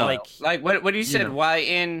 You in a know, while. Like what you said? know.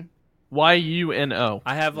 YUNO.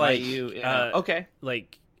 I have like okay.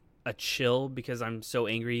 like a chill because I'm so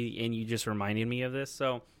angry, and you just reminded me of this.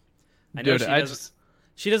 So I know Dude,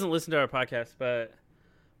 she doesn't listen to our podcast, but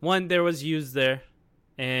one, there was yous there,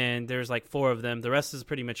 and there's like 4 of them. The rest is a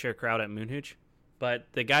pretty mature crowd at Moon Hooch. But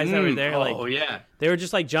the guys that were there, they were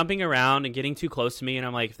just like jumping around and getting too close to me, and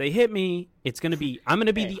I'm like, if they hit me, I'm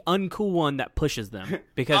gonna be the uncool one that pushes them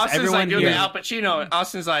because Austin's everyone like doing here. the Al Pacino. And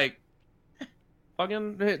Austin's like,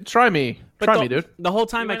 fucking try me, dude. The whole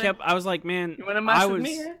time You wanna- I was like, man, you wanna mess I with was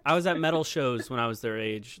me, huh? I was at metal shows when I was their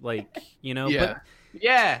age, like Yeah.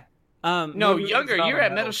 yeah. But No, Maybe younger. it's not You were a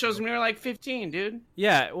at metal metal shows show. when you were like 15, dude.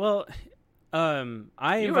 yeah, well, I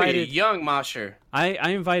You were a invited young mosher. I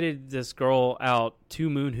invited this girl out to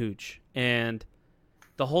Moon Hooch, and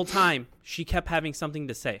the whole time she kept having something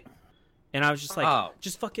to say, and I was just like, Oh.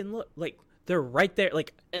 just fucking look, like they're right there,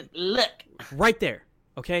 like Look. right there,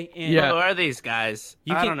 okay? And Yeah. Who are these guys?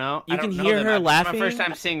 You I can- don't know. you I don't can know hear them. her It's laughing. my first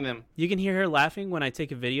time seeing them. you can hear her laughing when I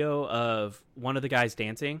take a video of one of the guys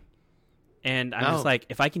dancing, and I'm just No. like,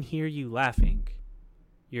 if I can hear you laughing,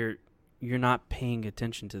 you're not paying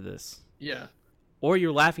attention to this, Yeah. or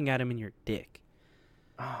you're laughing at him in your dick.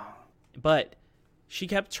 Oh. But she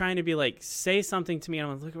kept trying to be like, say something to me, and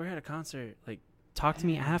I'm like, look, we're at a concert, like, talk to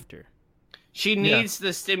me after. She needs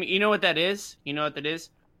the You know what that is? You know what that is?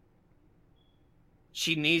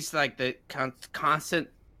 She needs like the constant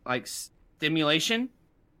like stimulation.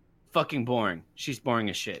 Fucking boring. She's boring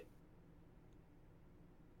as shit.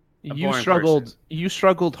 A You boring struggled. person. You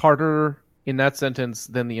struggled harder in that sentence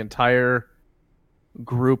than the entire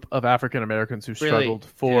group of African Americans who Really? struggled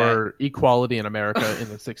for equality in America in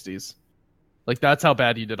the '60s. Like that's how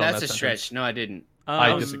bad you did on That's that a sentence. stretch. No, I didn't.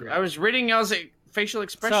 I disagree. I was reading y'all's facial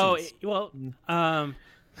expressions. So, well,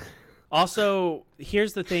 also,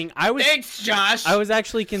 here's the thing. Thanks, Josh. I was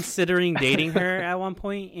actually considering dating her at one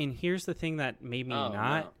point, and here's the thing that made me Oh,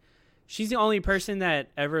 not. no. She's the only person that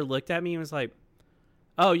ever looked at me and was like,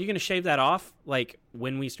 "Oh, you're gonna shave that off?" Like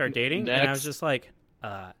when we start dating, and I was Next. just like,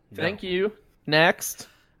 no. Thank you. Next.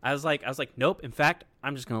 I was like, nope. In fact,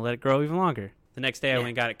 I'm just gonna let it grow even longer. The next day, I went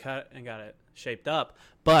and got it cut and got it shaped up,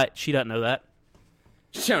 but she doesn't know that.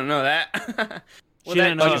 You don't know that. Well, She that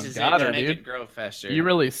didn't know. uses it Got to her, make dude. it grow faster. You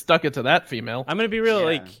really stuck it to that female. I'm gonna be real. Yeah.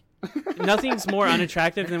 Like, nothing's more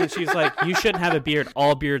unattractive than when she's like, "You shouldn't have a beard.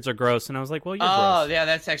 All beards are gross." And I was like, "Well, you're Oh, gross." yeah,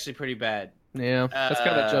 that's actually pretty bad. Yeah, that's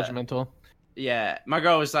kind of judgmental. Yeah, my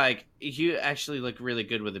girl was like, "You actually look really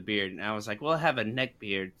good with a beard," and I was like, "Well, I have a neck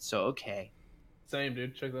beard, so okay." Same,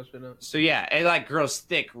 dude. Check that shit out. So yeah, it like grows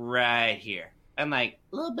thick right here, and like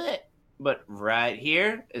a little bit, but right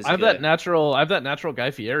here is I have good. that natural. I have that natural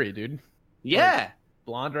Guy Fieri, dude. Yeah,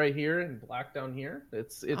 Blonde right here and black down here.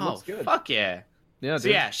 It oh, looks good. Fuck yeah. Yeah, So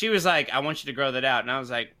dude. yeah, she was like, "I want you to grow that out," and I was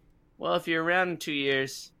like, "Well, if you're around in 2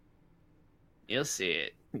 years, you'll see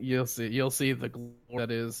it." You'll see the glory that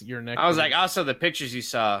is your neck. I was like, also the pictures you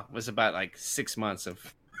saw was about like 6 months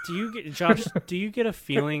of. Do you get, Josh? Do you get a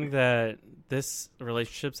feeling that this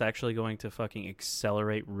relationship's actually going to fucking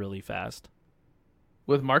accelerate really fast?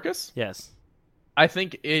 with Marcus. Yes. I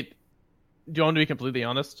think it. Do you want to be completely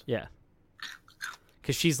honest? Yeah.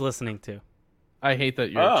 Because she's listening too. I hate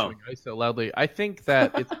that you're Oh. chewing ice so loudly. I think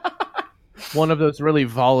that it's one of those really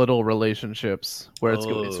volatile relationships where it's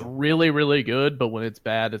Oh. really, really good, but when it's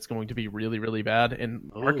bad, it's going to be really, really bad.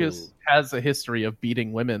 And Marcus has a history of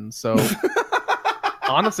beating women, so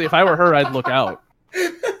Honestly, if I were her, I'd look out.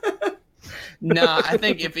 No, I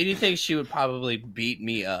think if anything, she would probably beat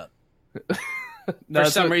me up. No, For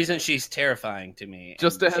some reason, she's terrifying to me.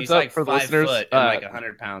 Just And a heads she's up like for the 5 listeners, foot and like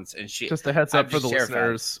 100 pounds, and she. just a heads I'm up for the just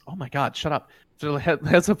terrified. listeners. Oh my God, shut up! So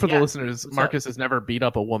heads up for the Yeah, listeners. what's Marcus has never beat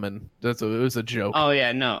up a woman. It was a joke. Oh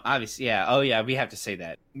yeah, no, obviously, yeah. Oh yeah, we have to say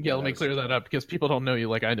that. Yeah, let me clear that up because people don't know you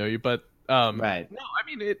like I know you. But Right. no, I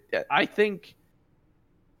mean I think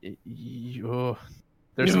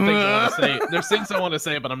there's some things I want to say. There's things I want to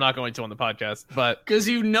say, but I'm not going to on the podcast. But Because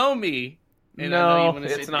you know me. And I know you no, wanna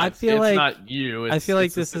say it's that. not. I feel it's like- not you. It's, I feel like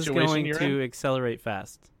it's the this is situation going you're to in. accelerate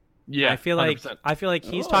fast. Yeah, I feel like 100%.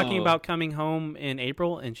 he's talking Oh. about coming home in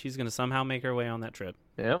April, and she's gonna somehow make her way on that trip.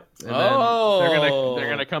 Yeah. And then Oh. they're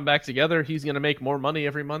gonna come back together. He's gonna make more money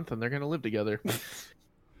every month, and they're gonna live together.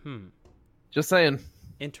 Just saying.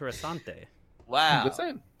 Interessante. Wow. Just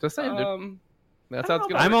saying. Just saying, dude. That's I how don't it's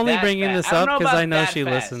know gonna. I'm about only that bringing fast. this I up don't know because I about know that she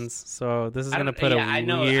fast. listens. So this is I gonna don't- put yeah, I a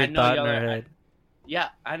know- I weird know thought in y'all her are- head. Yeah,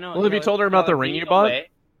 I know. Well, have you told her about the ring you bought?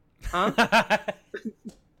 Huh?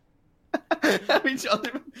 Have you told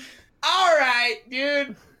her? All right,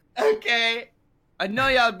 dude. Okay. I know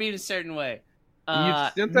y'all being a certain way.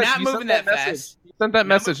 Not moving that fast. You sent that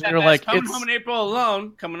message, and you're like, coming "It's home in April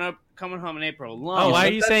alone. Coming home in April alone. Oh, why are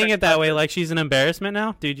sent you that saying text it that way? Like she's an embarrassment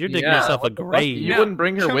now, dude. You're digging Yeah, yourself a what the fuck? grave. You No. wouldn't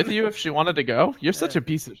bring her with you if she wanted to go? You're such a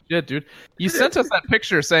piece of shit, dude. You sent us that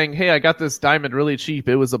picture saying, "Hey, I got this diamond really cheap.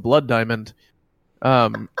 It was a blood diamond."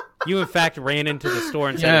 You in fact ran into the store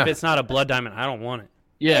and said, Yeah. "If it's not a blood diamond, I don't want it."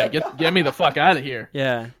 Yeah, get me the fuck out of here.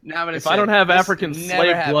 Yeah. Now, but If I don't have this African never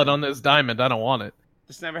slave happened. blood on this diamond, I don't want it.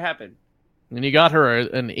 This never happened. And you got her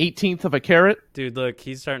an 18th of a carat. Dude, look,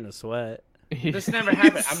 he's starting to sweat. This never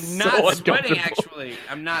happened. I'm So not sweating, uncomfortable. actually.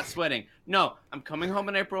 I'm not sweating. No, I'm coming home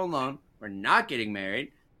in April alone. We're not getting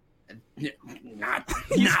married. Not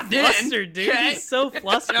then. Flustered, dude. Okay? He's so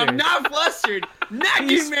flustered. I'm not flustered. Not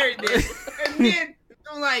getting married then. And then,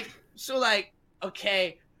 so like,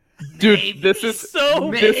 okay. Dude, maybe, this is so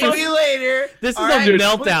maybe fucking- later. This is all a right?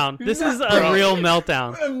 meltdown. This is a Bro. real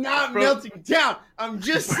meltdown. I'm not Bro. melting down. I'm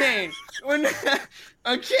just saying.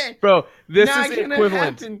 Okay. bro. This not is the gonna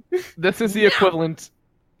equivalent. happen. This is the No. equivalent.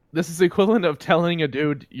 This is the equivalent of telling a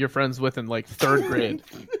dude you're friends with in like 3rd grade,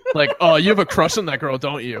 like, "Oh, you have a crush on that girl,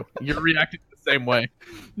 don't you?" You're reacting the same way.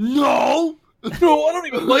 No. No, I don't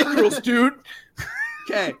even like girls, dude.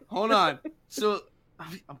 Okay, hold on. So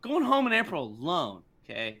I'm going home in April alone.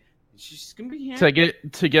 Okay, she's gonna be here.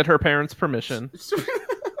 To get her parents' permission.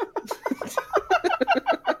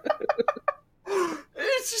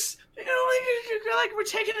 It's just like we're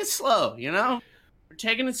taking it slow. We're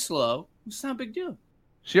taking it slow. It's not a big deal.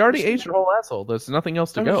 She already ate your whole asshole. There's nothing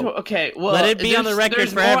else to go. Okay, well, Let it be on the record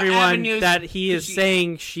there's for more everyone avenues that he is she-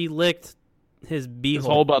 saying she licked his His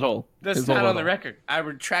whole beehole. butthole. That's His not whole on the butthole. record. I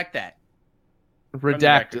retract that. Redact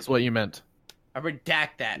record. is what you meant. I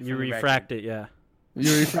redact that. You from the refract it, yeah.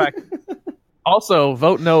 You retract. Also,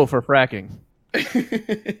 vote no for fracking.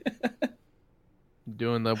 record.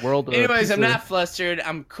 Doing the world. Anyways, I'm pizza- not flustered.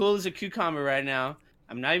 I'm cool as a cucumber right now.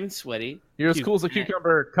 I'm not even sweaty. You're as cool as a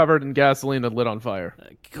cucumber covered in gasoline and lit on fire.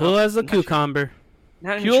 Cool as a cucumber.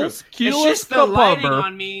 Not even Cool true. as- cool It's as just the lighting cucumber.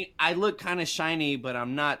 on me. I look kind of shiny, but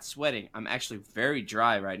I'm not sweating. I'm actually very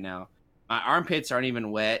dry right now. My armpits aren't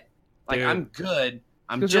even wet. Like, Dude. I'm good.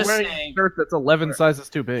 I'm Because you're just wearing saying. a shirt that's 11 sizes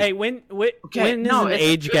too big. Hey, when Okay, is no, an it's a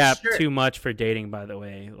age good gap shirt. too much for dating, by the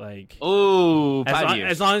way? Like, Ooh, as, 5 long,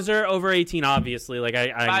 years. as long as they're over 18, obviously. Like,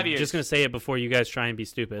 5 I'm years. just going to say it before you guys try and be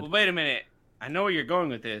stupid. Well, wait a minute. I know where you're going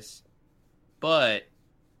with this, but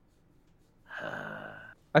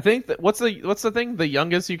I think that what's the thing? The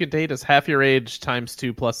youngest you can date is half your age times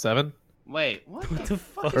 2 plus 7. wait, what the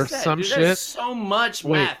fuck Or is that? some Dude, shit. That's so much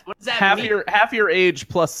Wait, math. What does that half mean? your age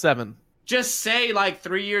plus 7. Just say like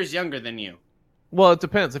 3 years younger than you. Well, it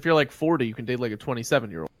depends. If you're like 40, you can date like a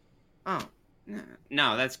 27-year-old. Oh,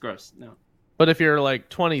 no, that's gross. No. But if you're like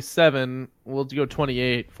 27, we'll go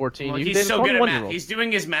 28, 14. Well, you can he's date so a good at math. 21-year-old. He's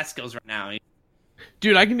doing his math skills right now.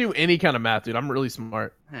 Dude, I can do any kind of math, dude. I'm really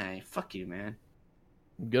smart. Hey, fuck you, man.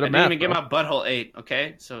 I'm good I at didn't math. even get bro. my butthole 8,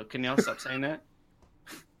 okay? So can y'all stop saying that?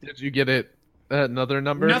 Did you get it? Another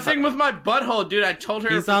number? Nothing with my butthole, dude. I told her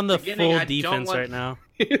He's from on the beginning, full I don't defense want- right now.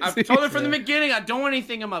 I've told her from the beginning I don't want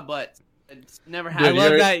anything in my butt. It's never I happened. Dude, love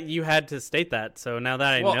you're- that you had to state that. So now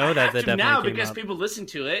that I well, know I that have that to definitely now came because up. people listen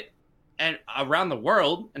to it and around the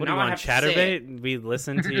world. And What do now you I want, have to say it. Chatterbait? We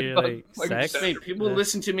listen to your like Like sex. I mean, people Yeah.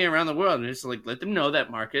 listen to me around the world, and it's like let them know that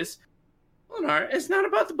Marcus, Leonard, it's not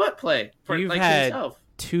about the butt play for You've like had himself.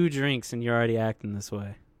 2 drinks and you're already acting this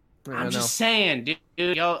way. I I'm just saying,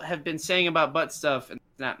 dude. Y'all have been saying about butt stuff, and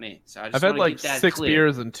it's not me. So I just I've had wanna like get that 6 clear.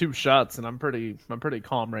 beers and 2 shots, and I'm pretty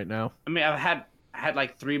calm right now. I mean, I had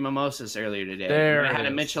like 3 mimosas earlier today. There And I had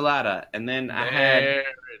it a is. michelada, and then I had, There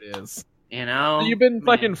it is. you know, You've been man,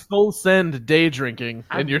 fucking full send day drinking,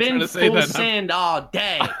 I've and you're been trying to say full that send all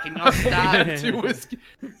day. Can y'all I've stop? only had 2 whiskeys.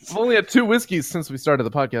 I've only had 2 whiskeys since we started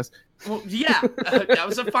the podcast. Well, yeah, that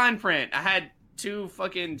was a fine print. I had 2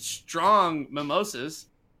 fucking strong mimosas.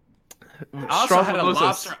 I also Strong had mimosas. a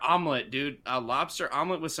lobster omelet, dude. A lobster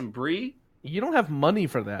omelet with some brie. You don't have money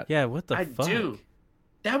for that. Yeah, what the I fuck? do.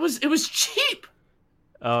 It was cheap.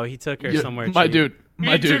 Oh, he took her Yeah, somewhere my cheap. dude.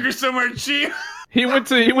 My You took dude. her somewhere cheap. He went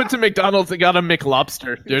to McDonald's and got a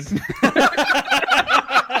McLobster, dude.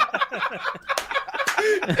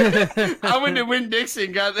 I went to Winn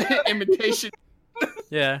Dixon, got the imitation.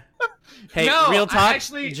 Yeah. Hey, No, real I talk.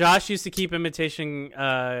 actually- Josh used to keep imitation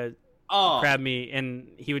Oh, crab meat, and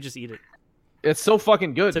he would just eat it. It's so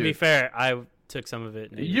fucking good, To dude. be fair, I took some of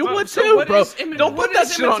it. and- You would so too, what bro. is Don't what put that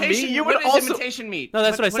is shit on me. imitation- You would what is also. imitation meat? No,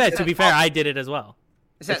 that's what I said. is To be that fair, called? I did it as well.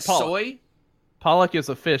 Is that It's pollock. soy? Pollock is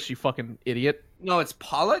a fish, you fucking idiot. No, it's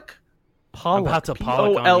pollock. Pollock. about to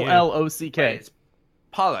pollock on you. Pollock. Right, it's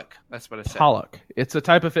pollock. That's what I said. Pollock. It's a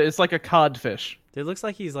type of fish. It's like a codfish. It looks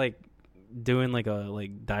like he's like doing like a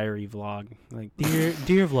diary vlog, like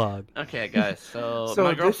dear vlog. Okay, guys. So, So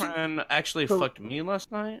my this is- girlfriend actually fucked me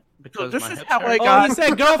last night because this my is hips how hurt. I Oh, got- he said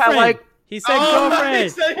How, girlfriend. like- He said Oh, girlfriend. he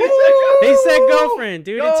said- He said girlfriend,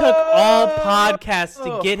 dude. It took all podcasts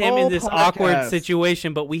to get him all in this awkward podcasts.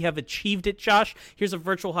 situation, but we have achieved it, Josh. Here's a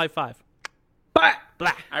virtual high five. But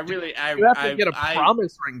Blah. you have to get a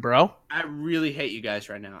promise ring, bro. I really hate you guys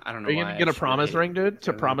right now. I don't know Are you why. gonna I get a just promise really ring, hate dude?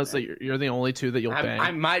 To you. promise that you're the only 2 that you'll bang.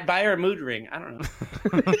 I might buy her a mood ring. I don't know.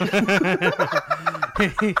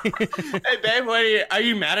 Hey, babe, are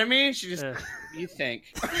you mad at me? She just, Yeah. what do you think?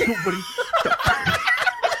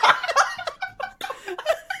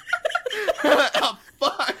 Oh,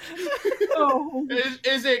 fuck. Oh.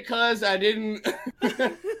 Is it because I didn't?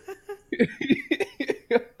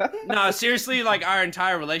 No, seriously, like our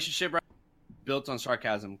entire relationship right, built on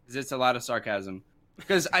sarcasm because it's a lot of sarcasm.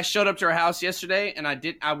 Because I showed up to her house yesterday and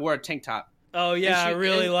I wore a tank top. Oh yeah, And I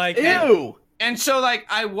really and- like it. Ew. And so, like,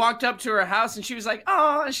 I walked up to her house, and she was like,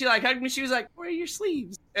 "Oh," and she like hugged me. She was like, "Where are your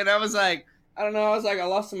sleeves?" And I was like, "I don't know." I was like, "I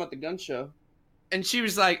lost them at the gun show." And she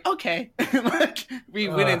was like, "Okay." Like, we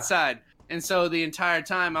went inside, and so the entire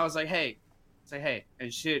time I was like, "Hey," say "Hey,"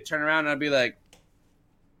 and she'd turn around, and I'd be like,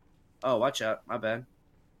 "Oh, watch out, my bad."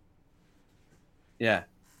 Yeah.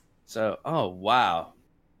 So, oh wow,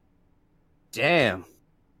 damn.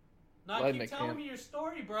 Now Glad keep Nick telling can't. me your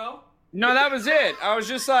story, bro. No, that was it. I was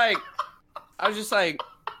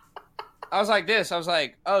like this. I was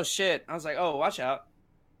like, oh shit. I was like, oh, watch out.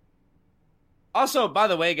 Also, by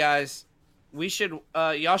the way, guys, y'all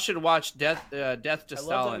should watch Death to I love that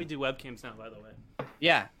Stalin. we do webcams now, by the way.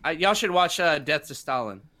 Yeah, y'all should watch Death to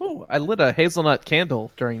Stalin. Oh, I lit a hazelnut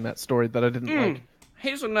candle during that story that I didn't like.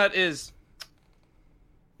 Hazelnut is.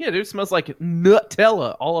 Yeah, dude, it smells like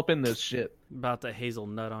Nutella all up in this shit. About the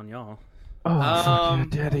hazelnut on y'all. Oh, fuck yeah,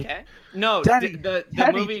 daddy. Okay. No, Daddy, the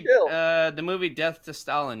Daddy, movie, chill. the movie Death to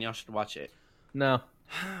Stalin. Y'all should watch it. No.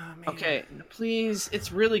 Okay, please.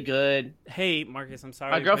 It's really good. Hey, Marcus, I'm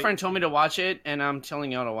sorry. My but- girlfriend told me to watch it, and I'm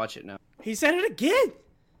telling y'all to watch it now. He said it again.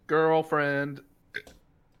 Girlfriend.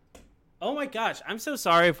 Oh my gosh, I'm so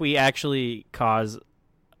sorry if we actually cause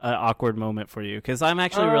an awkward moment for you, because I'm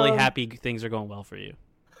actually really happy things are going well for you.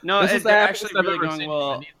 No, This is they're the actually happiest I've really ever going seen.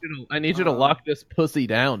 well. I need you to lock this pussy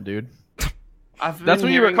down, dude. I've That's been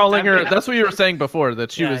what you were hearing- calling I've her. been- That's what you were saying before,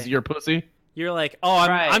 that she Yeah. was your pussy. You're like, oh, I'm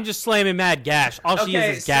Right. just slamming mad gash. All she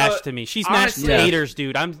Okay, is gash so, to me. She's honestly- mashing taters,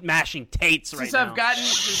 dude. I'm mashing tates right Since now. I've gotten,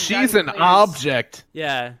 She's an object.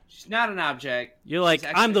 Yeah, She's not an object. you're like, She's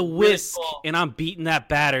actually I'm the really whisk, cool. and I'm beating that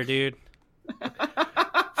batter, dude.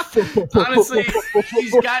 Honestly,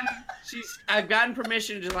 I've gotten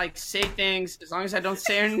permission to like say things as long as I don't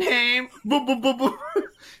say her name. Boop, boop, boop, boop.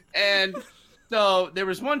 And so there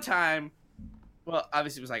was one time. Well,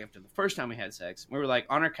 obviously it was like after the first time we had sex. We were like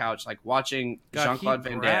on our couch, like watching God, Jean-Claude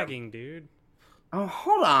keep Van Damme. bragging, dude. Oh,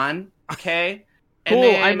 hold on, okay. And Cool.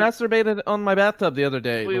 then I masturbated on my bathtub the other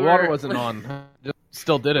day. We The water were- wasn't on. Just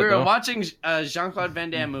still did it we were though. watching a Jean-Claude Van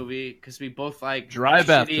Damme movie because we both like Dry shitty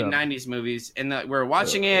bathtub. 90s movies, and we were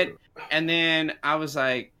watching it, and then I was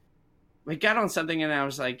like, we got on something, and I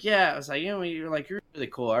was like, yeah, I was like, you know, you're really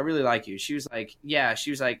cool. I really like you. She was like, yeah. She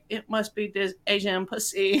was like, it must be this Asian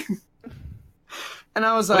pussy. And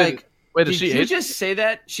I was Wait, like, Wait, Did is she you Asian? just say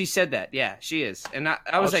that? She said that. Yeah, she is. And I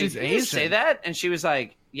was like, she's did you just say Asian. that? And she was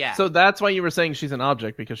like, yeah. So that's why you were saying she's an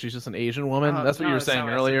object, because she's just an Asian woman? Oh, That's what no, you were that's not saying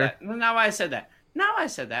why I said earlier? that. Not why I said that. Not why I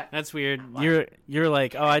said that. That's weird. You're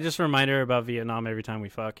like, oh, I just remind her about Vietnam every time we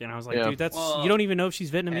fuck, and I was like, Yeah. dude, that's Well, you don't even know if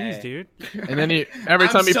she's Vietnamese, hey. dude. And then every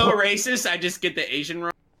time I'm you so pull, racist, I just get the Asian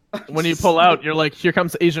wrong. when you pull out, you're like, here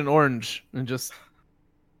comes Agent Orange, and just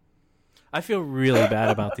I feel really bad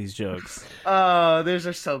about these jokes. Oh, those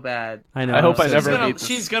are so bad. I know. I hope I She's never gonna, meet this.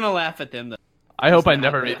 she's gonna laugh at them though. I hope I She's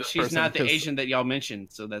never not meet the- this She's person. not the 'cause- Asian that y'all mentioned,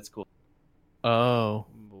 so that's cool. Oh.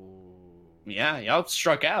 Yeah, y'all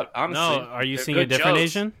struck out. Honestly, No, are you They're seeing a good different jokes.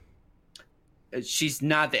 Asian? She's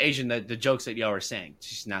not the Asian that the jokes that y'all were saying.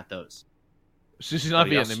 She's not those. She's not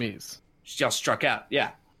Oh, yes. Vietnamese. Y'all struck out.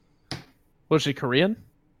 Yeah. Was she Korean?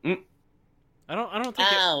 I don't think.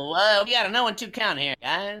 Oh, well, we got a no and 2 count here,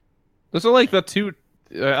 guys. Those are like the two,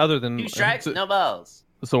 other than... 2 strikes, no balls.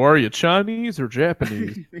 So are you Chinese or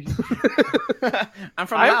Japanese? I'm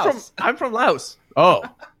from Laos. I'm from Laos. Oh.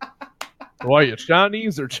 So are you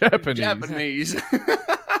Chinese or Japanese? Japanese.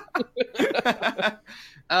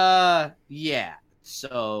 Yeah.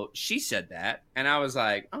 So she said that, and I was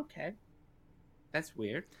like, okay, that's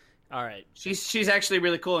weird. All right. She's actually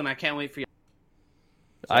really cool, and I can't wait for you.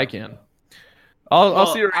 I can. I'll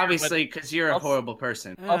see her. Obviously, because you're a I'll- horrible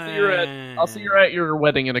person. I'll see her at your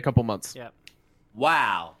wedding in a couple months. Yeah.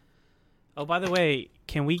 Wow. Oh, by the way,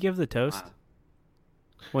 can we give the toast Wow.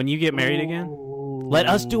 when you get married again? Let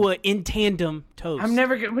us do a in tandem toast. I'm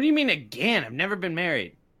never. What do you mean again? I've never been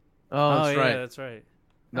married. Oh, that's yeah, right. that's right.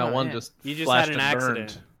 That Oh, one yeah. just You just flashed had an and burned.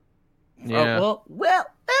 accident. Yeah. Oh, well.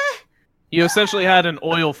 You essentially had an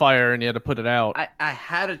oil fire and you had to put it out. I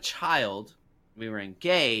had a child. We were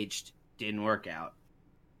engaged. Didn't work out.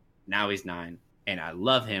 Now he's 9, and I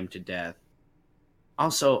love him to death.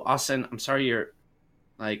 Also, Austin, I'm sorry you're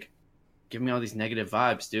like giving me all these negative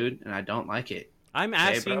vibes, dude, and I don't like it. I'm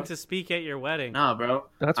Okay, asking bro. to speak at your wedding. No, bro.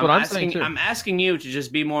 That's what I'm asking, saying, too. I'm asking you to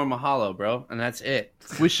just be more mahalo, bro, and that's it.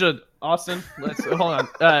 We should, Austin. Let's hold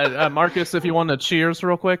on, Marcus. If you want to cheers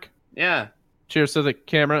real quick. Yeah. Cheers to the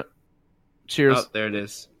camera. Cheers. Oh, there it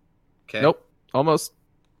is. Okay. Nope. Almost.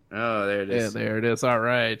 Oh, there it Yeah, is. there it is. All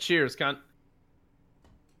right. Cheers, cunt.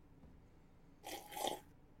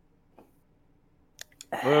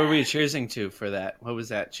 What were we cheersing to for that? What was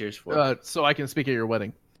that cheers for? So I can speak at your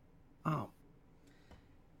wedding. Oh.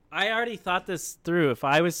 I already thought this through. If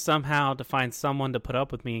I was somehow to find someone to put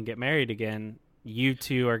up with me and get married again, you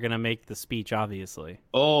two are going to make the speech, obviously.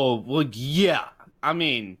 Oh, well, yeah. I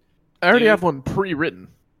mean, I already Dude. have one pre-written.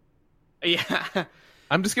 yeah.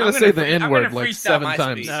 I'm just gonna I'm say gonna the free- I'm N-word gonna like freestyle 7 my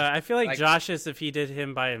times. speech. I feel like Like- Josh's, if he did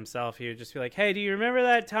him by himself, he would just be like, hey, do you remember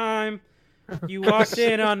that time you walked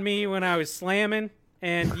in on me when I was slamming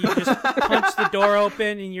and you just punched the door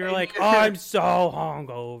open and you're like, oh, I'm so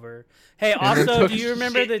hungover. Hey, also, do you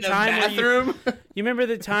remember Shit the in time where bathroom? you remember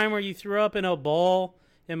the time where you threw up in a bowl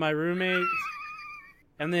in my roommate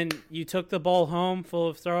and then you took the bowl home full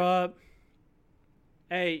of throw up?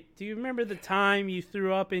 Hey, do you remember the time you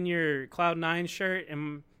threw up in your Cloud9 shirt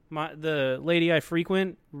and the lady I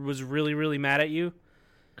frequent was really, really mad at you?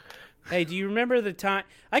 Hey, do you remember the time?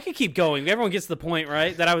 I could keep going. Everyone gets the point,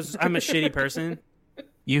 right? That I'm a shitty person.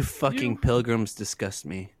 You fucking pilgrims disgust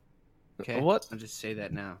me. Okay. What? I'll just say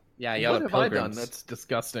that now. Yeah, y'all What are have I done? pilgrims. That's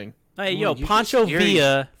disgusting. Hey, Ooh, yo, you Pancho just scary.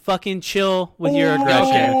 Villa, fucking chill with your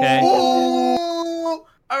aggression, okay? Oh!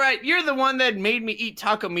 All right, you're the one that made me eat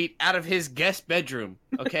taco meat out of his guest bedroom,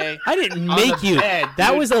 okay? I didn't On make the you. bed,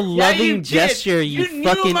 That dude. was a Yeah, loving you did. gesture, you knew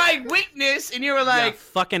fucking my weakness, and you were yeah, like,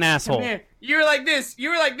 fucking come asshole. here. You were like this.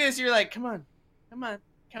 You were like this. You were like, come on.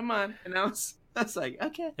 And I was like,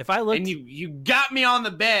 okay. If I looked, And you got me on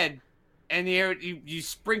the bed, and you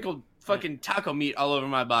sprinkled fucking taco meat all over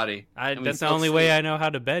my body. And we that's the both only way sleep. I know how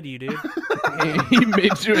to bed you, dude. He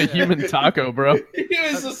made you a human taco, bro. He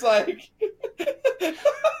was just like,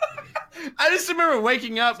 I just remember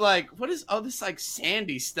waking up like, what is all this like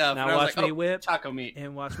sandy stuff? Now And I was watch like, me whip. taco meat.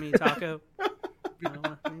 And watch me taco.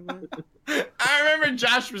 I remember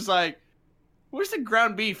Josh was like, where's the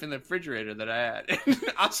ground beef in the refrigerator that I had?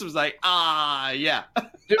 And Austin was like, yeah.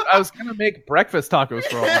 Dude, I was gonna make breakfast tacos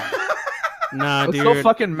for all. I Nah, was dude. so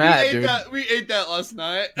fucking mad, dude. We ate that last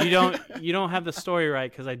night. You don't have the story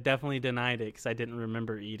right because I definitely denied it because I didn't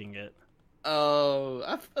remember eating it. Oh,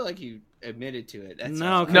 I feel like you admitted to it. That's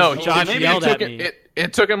No, all. 'cause No, Josh maybe yelled it took at me.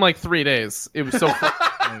 It took him like 3 days. It was so.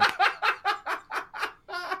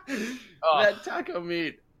 Oh. That taco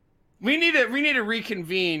meat. We need to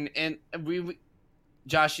reconvene, and we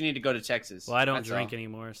Josh, you need to go to Texas. Well, I don't That's drink all.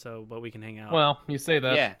 anymore, but we can hang out. Well, you say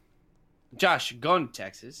that. Yeah, Josh, going to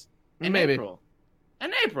Texas in Maybe. April.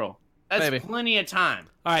 In April, That's Maybe. plenty of time.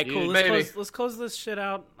 All right, dude. cool. Maybe. Let's close this shit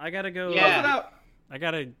out. I gotta go. Yeah. I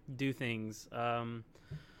gotta do things.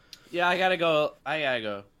 Yeah, I gotta go. I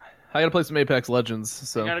gotta play some Apex Legends.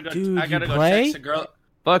 So I gotta go. Dude, I gotta you go play? text a girl.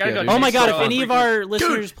 fuck gotta yeah, go dude. Oh my god! If So any of our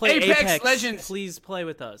listeners play Apex Apex, Legends. please play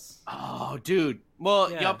with us Oh, dude.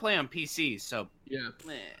 Well, Yeah. y'all play on PC, so Yeah.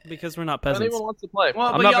 because we're not If anyone peasants. wants to play. Well,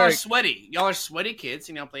 I'm but not y'all very... are sweaty. Y'all are sweaty kids,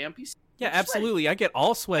 and y'all play on PC. Yeah, absolutely. I get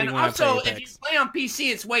all sweaty And when also, I play if you Apex. play on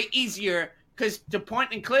PC, it's way easier because to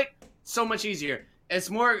point and click, so much easier. It's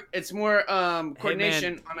more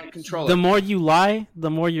coordination on a controller. The more you lie, the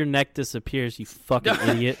more your neck disappears. You fucking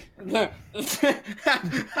idiot. No,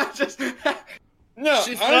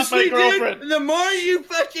 She's not honestly, my girlfriend. dude, the more you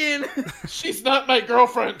fucking. She's not my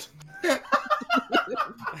girlfriend.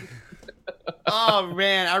 Oh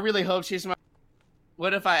man, I really hope she's my.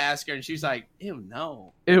 What if I ask her and she's like, "Ew,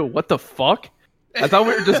 no." Ew, what the fuck? I thought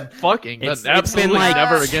we were just fucking. It's But been absolutely like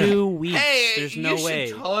never again. 2 weeks. Hey, There's you no should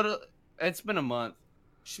way. It's been a month.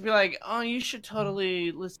 She'd be like, "Oh, you should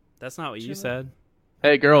totally listen." That's not what you said.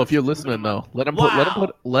 Hey, girl, if you're listening, though, let him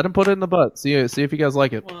put it in the butt. See if you guys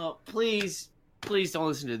like it. Well, please don't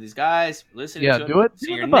listen to these guys. Listen Yeah, to do it. See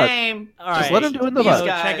Do it in your the butt. name. All right. Just let him do it in the These butt. So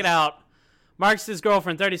guys. check it out. Marcus's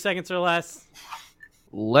girlfriend, 30 seconds or less.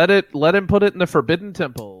 Let him put it in the Forbidden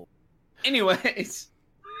Temple. Anyways,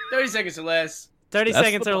 30 seconds or less. 30 That's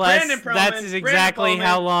seconds the- or less. Brandon Perlman, That's exactly Brandon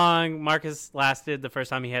how Perlman. long Marcus lasted the first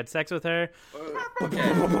time he had sex with her.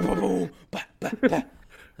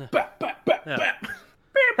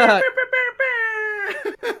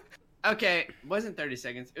 Okay, it wasn't 30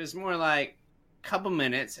 seconds. It was more like a couple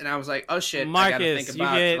minutes, and I was like, "Oh shit, I gotta Marcus, think you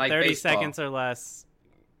about get like 30 baseball. seconds or less.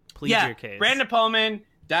 Plead Yeah, your case. Brandon Pullman,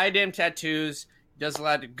 Diadem Tattoos, does a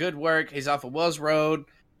lot of good work. He's off of Wells Road,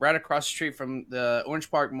 right across the street from the Orange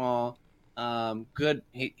Park Mall. Good.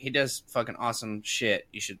 He does fucking awesome shit.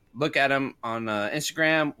 You should look at him on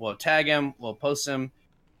Instagram. We'll tag him. We'll post him.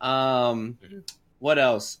 What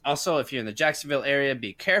else? Also, if you're in the Jacksonville area,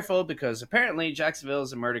 be careful because apparently Jacksonville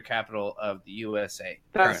is the murder capital of the USA.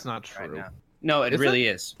 That's currently, not true. now. No, it Is really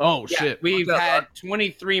is. Oh Yeah, shit! We've had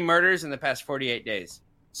 23 murders in the past 48 days.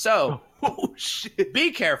 So, Oh shit!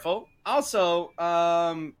 be careful. Also,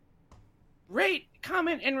 rate,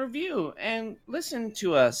 comment, and review, and listen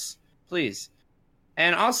to us, please.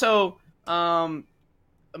 And also,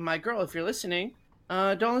 my girl, if you're listening,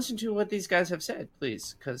 don't listen to what these guys have said,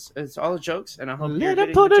 please, because it's all jokes, and I hope you're Let him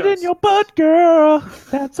getting put the it in jokes. your butt, girl.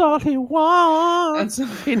 That's all he wants.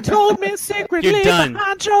 That's- He told me secretly You're done.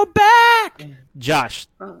 behind your back. Josh,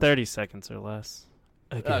 30 seconds or less.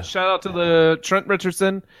 Okay. Shout out to the Trent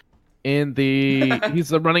Richardson in the. He's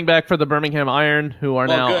the running back for the Birmingham Iron, who are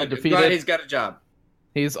now Glad undefeated. he's got a job.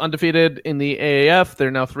 He's undefeated in the AAF.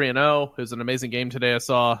 They're now 3-0. It was an amazing game today. I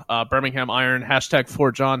saw Birmingham Iron,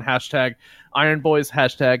 #4John, #Iron Boys,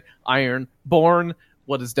 #Iron Born.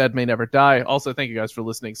 What is dead may never die. Also, thank you guys for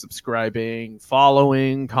listening, subscribing,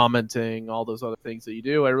 following, commenting, all those other things that you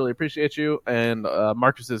do. I really appreciate you. And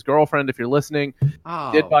Marcus's girlfriend, if you're listening,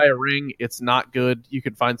 Oh. did buy a ring. It's not good. You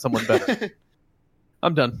can find someone better.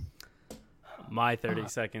 I'm done. My 30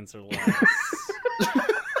 seconds or less.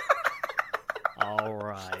 All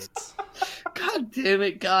right. God damn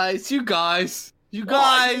it, guys. You guys.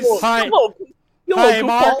 Hi. Hello, Hey, goofball.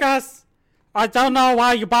 Marcus. I don't know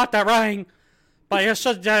why you bought that ring, but you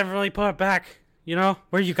should definitely put it back, you know,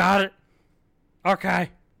 where you got it. Okay.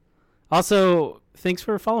 Also, thanks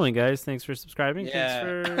for following, guys. Thanks for subscribing. Yeah.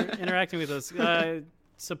 Thanks for interacting with us.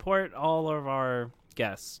 Support all of our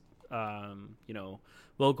guests. You know,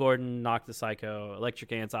 Will Gordon, Knock the Psycho,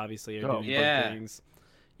 Electric Ants, obviously, are doing yeah. big things.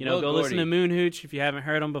 You know, Will go listen to Gordy. Moon Hooch if you haven't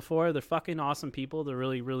heard them before. They're fucking awesome people. They're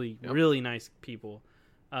really, really, really nice people.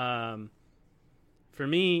 For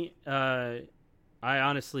me, I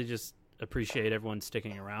honestly just appreciate everyone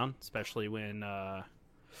sticking around, especially when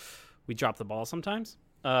we drop the ball sometimes.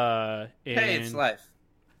 Hey, it's life.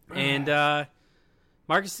 And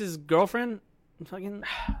Marcus's girlfriend, fucking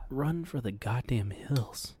run for the goddamn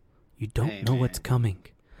hills. You don't Hey, know man. what's coming.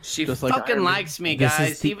 She Just like fucking Iron Man. likes me, This is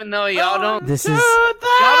guys. the- Even though y'all don't, This is y'all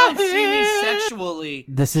don't see me sexually.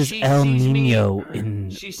 this is She El sees me- Nino in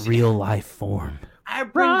she see- real life form. I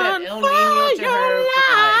bring that El Nino to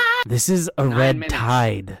her. For This is a 9 red minutes.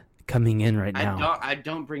 tide coming in right like, now. I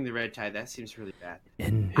don't bring the red tide. That seems really bad.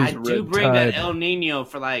 And I Red do bring that tide. El Nino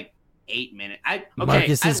for like 8 minutes.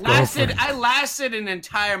 Marcus's girlfriend. I lasted an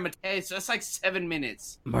entire Matei, so that's like 7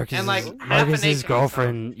 minutes. Marcus's, and like half an Marcus's acre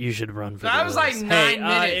girlfriend, you should run for So I was like hills. 9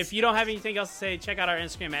 minutes. If you don't have anything else to say, check out our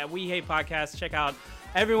Instagram at We Hate Podcast. Check out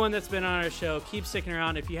everyone that's been on our show. Keep sticking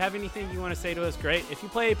around. If you have anything you want to say to us, great. If you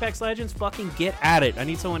play Apex Legends, fucking get at it. I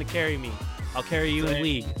need someone to carry me. I'll carry you in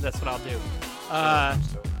League. That's what I'll do.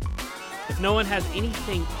 If no one has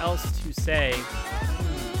anything else to say,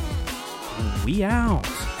 we out.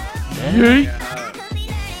 Yeah.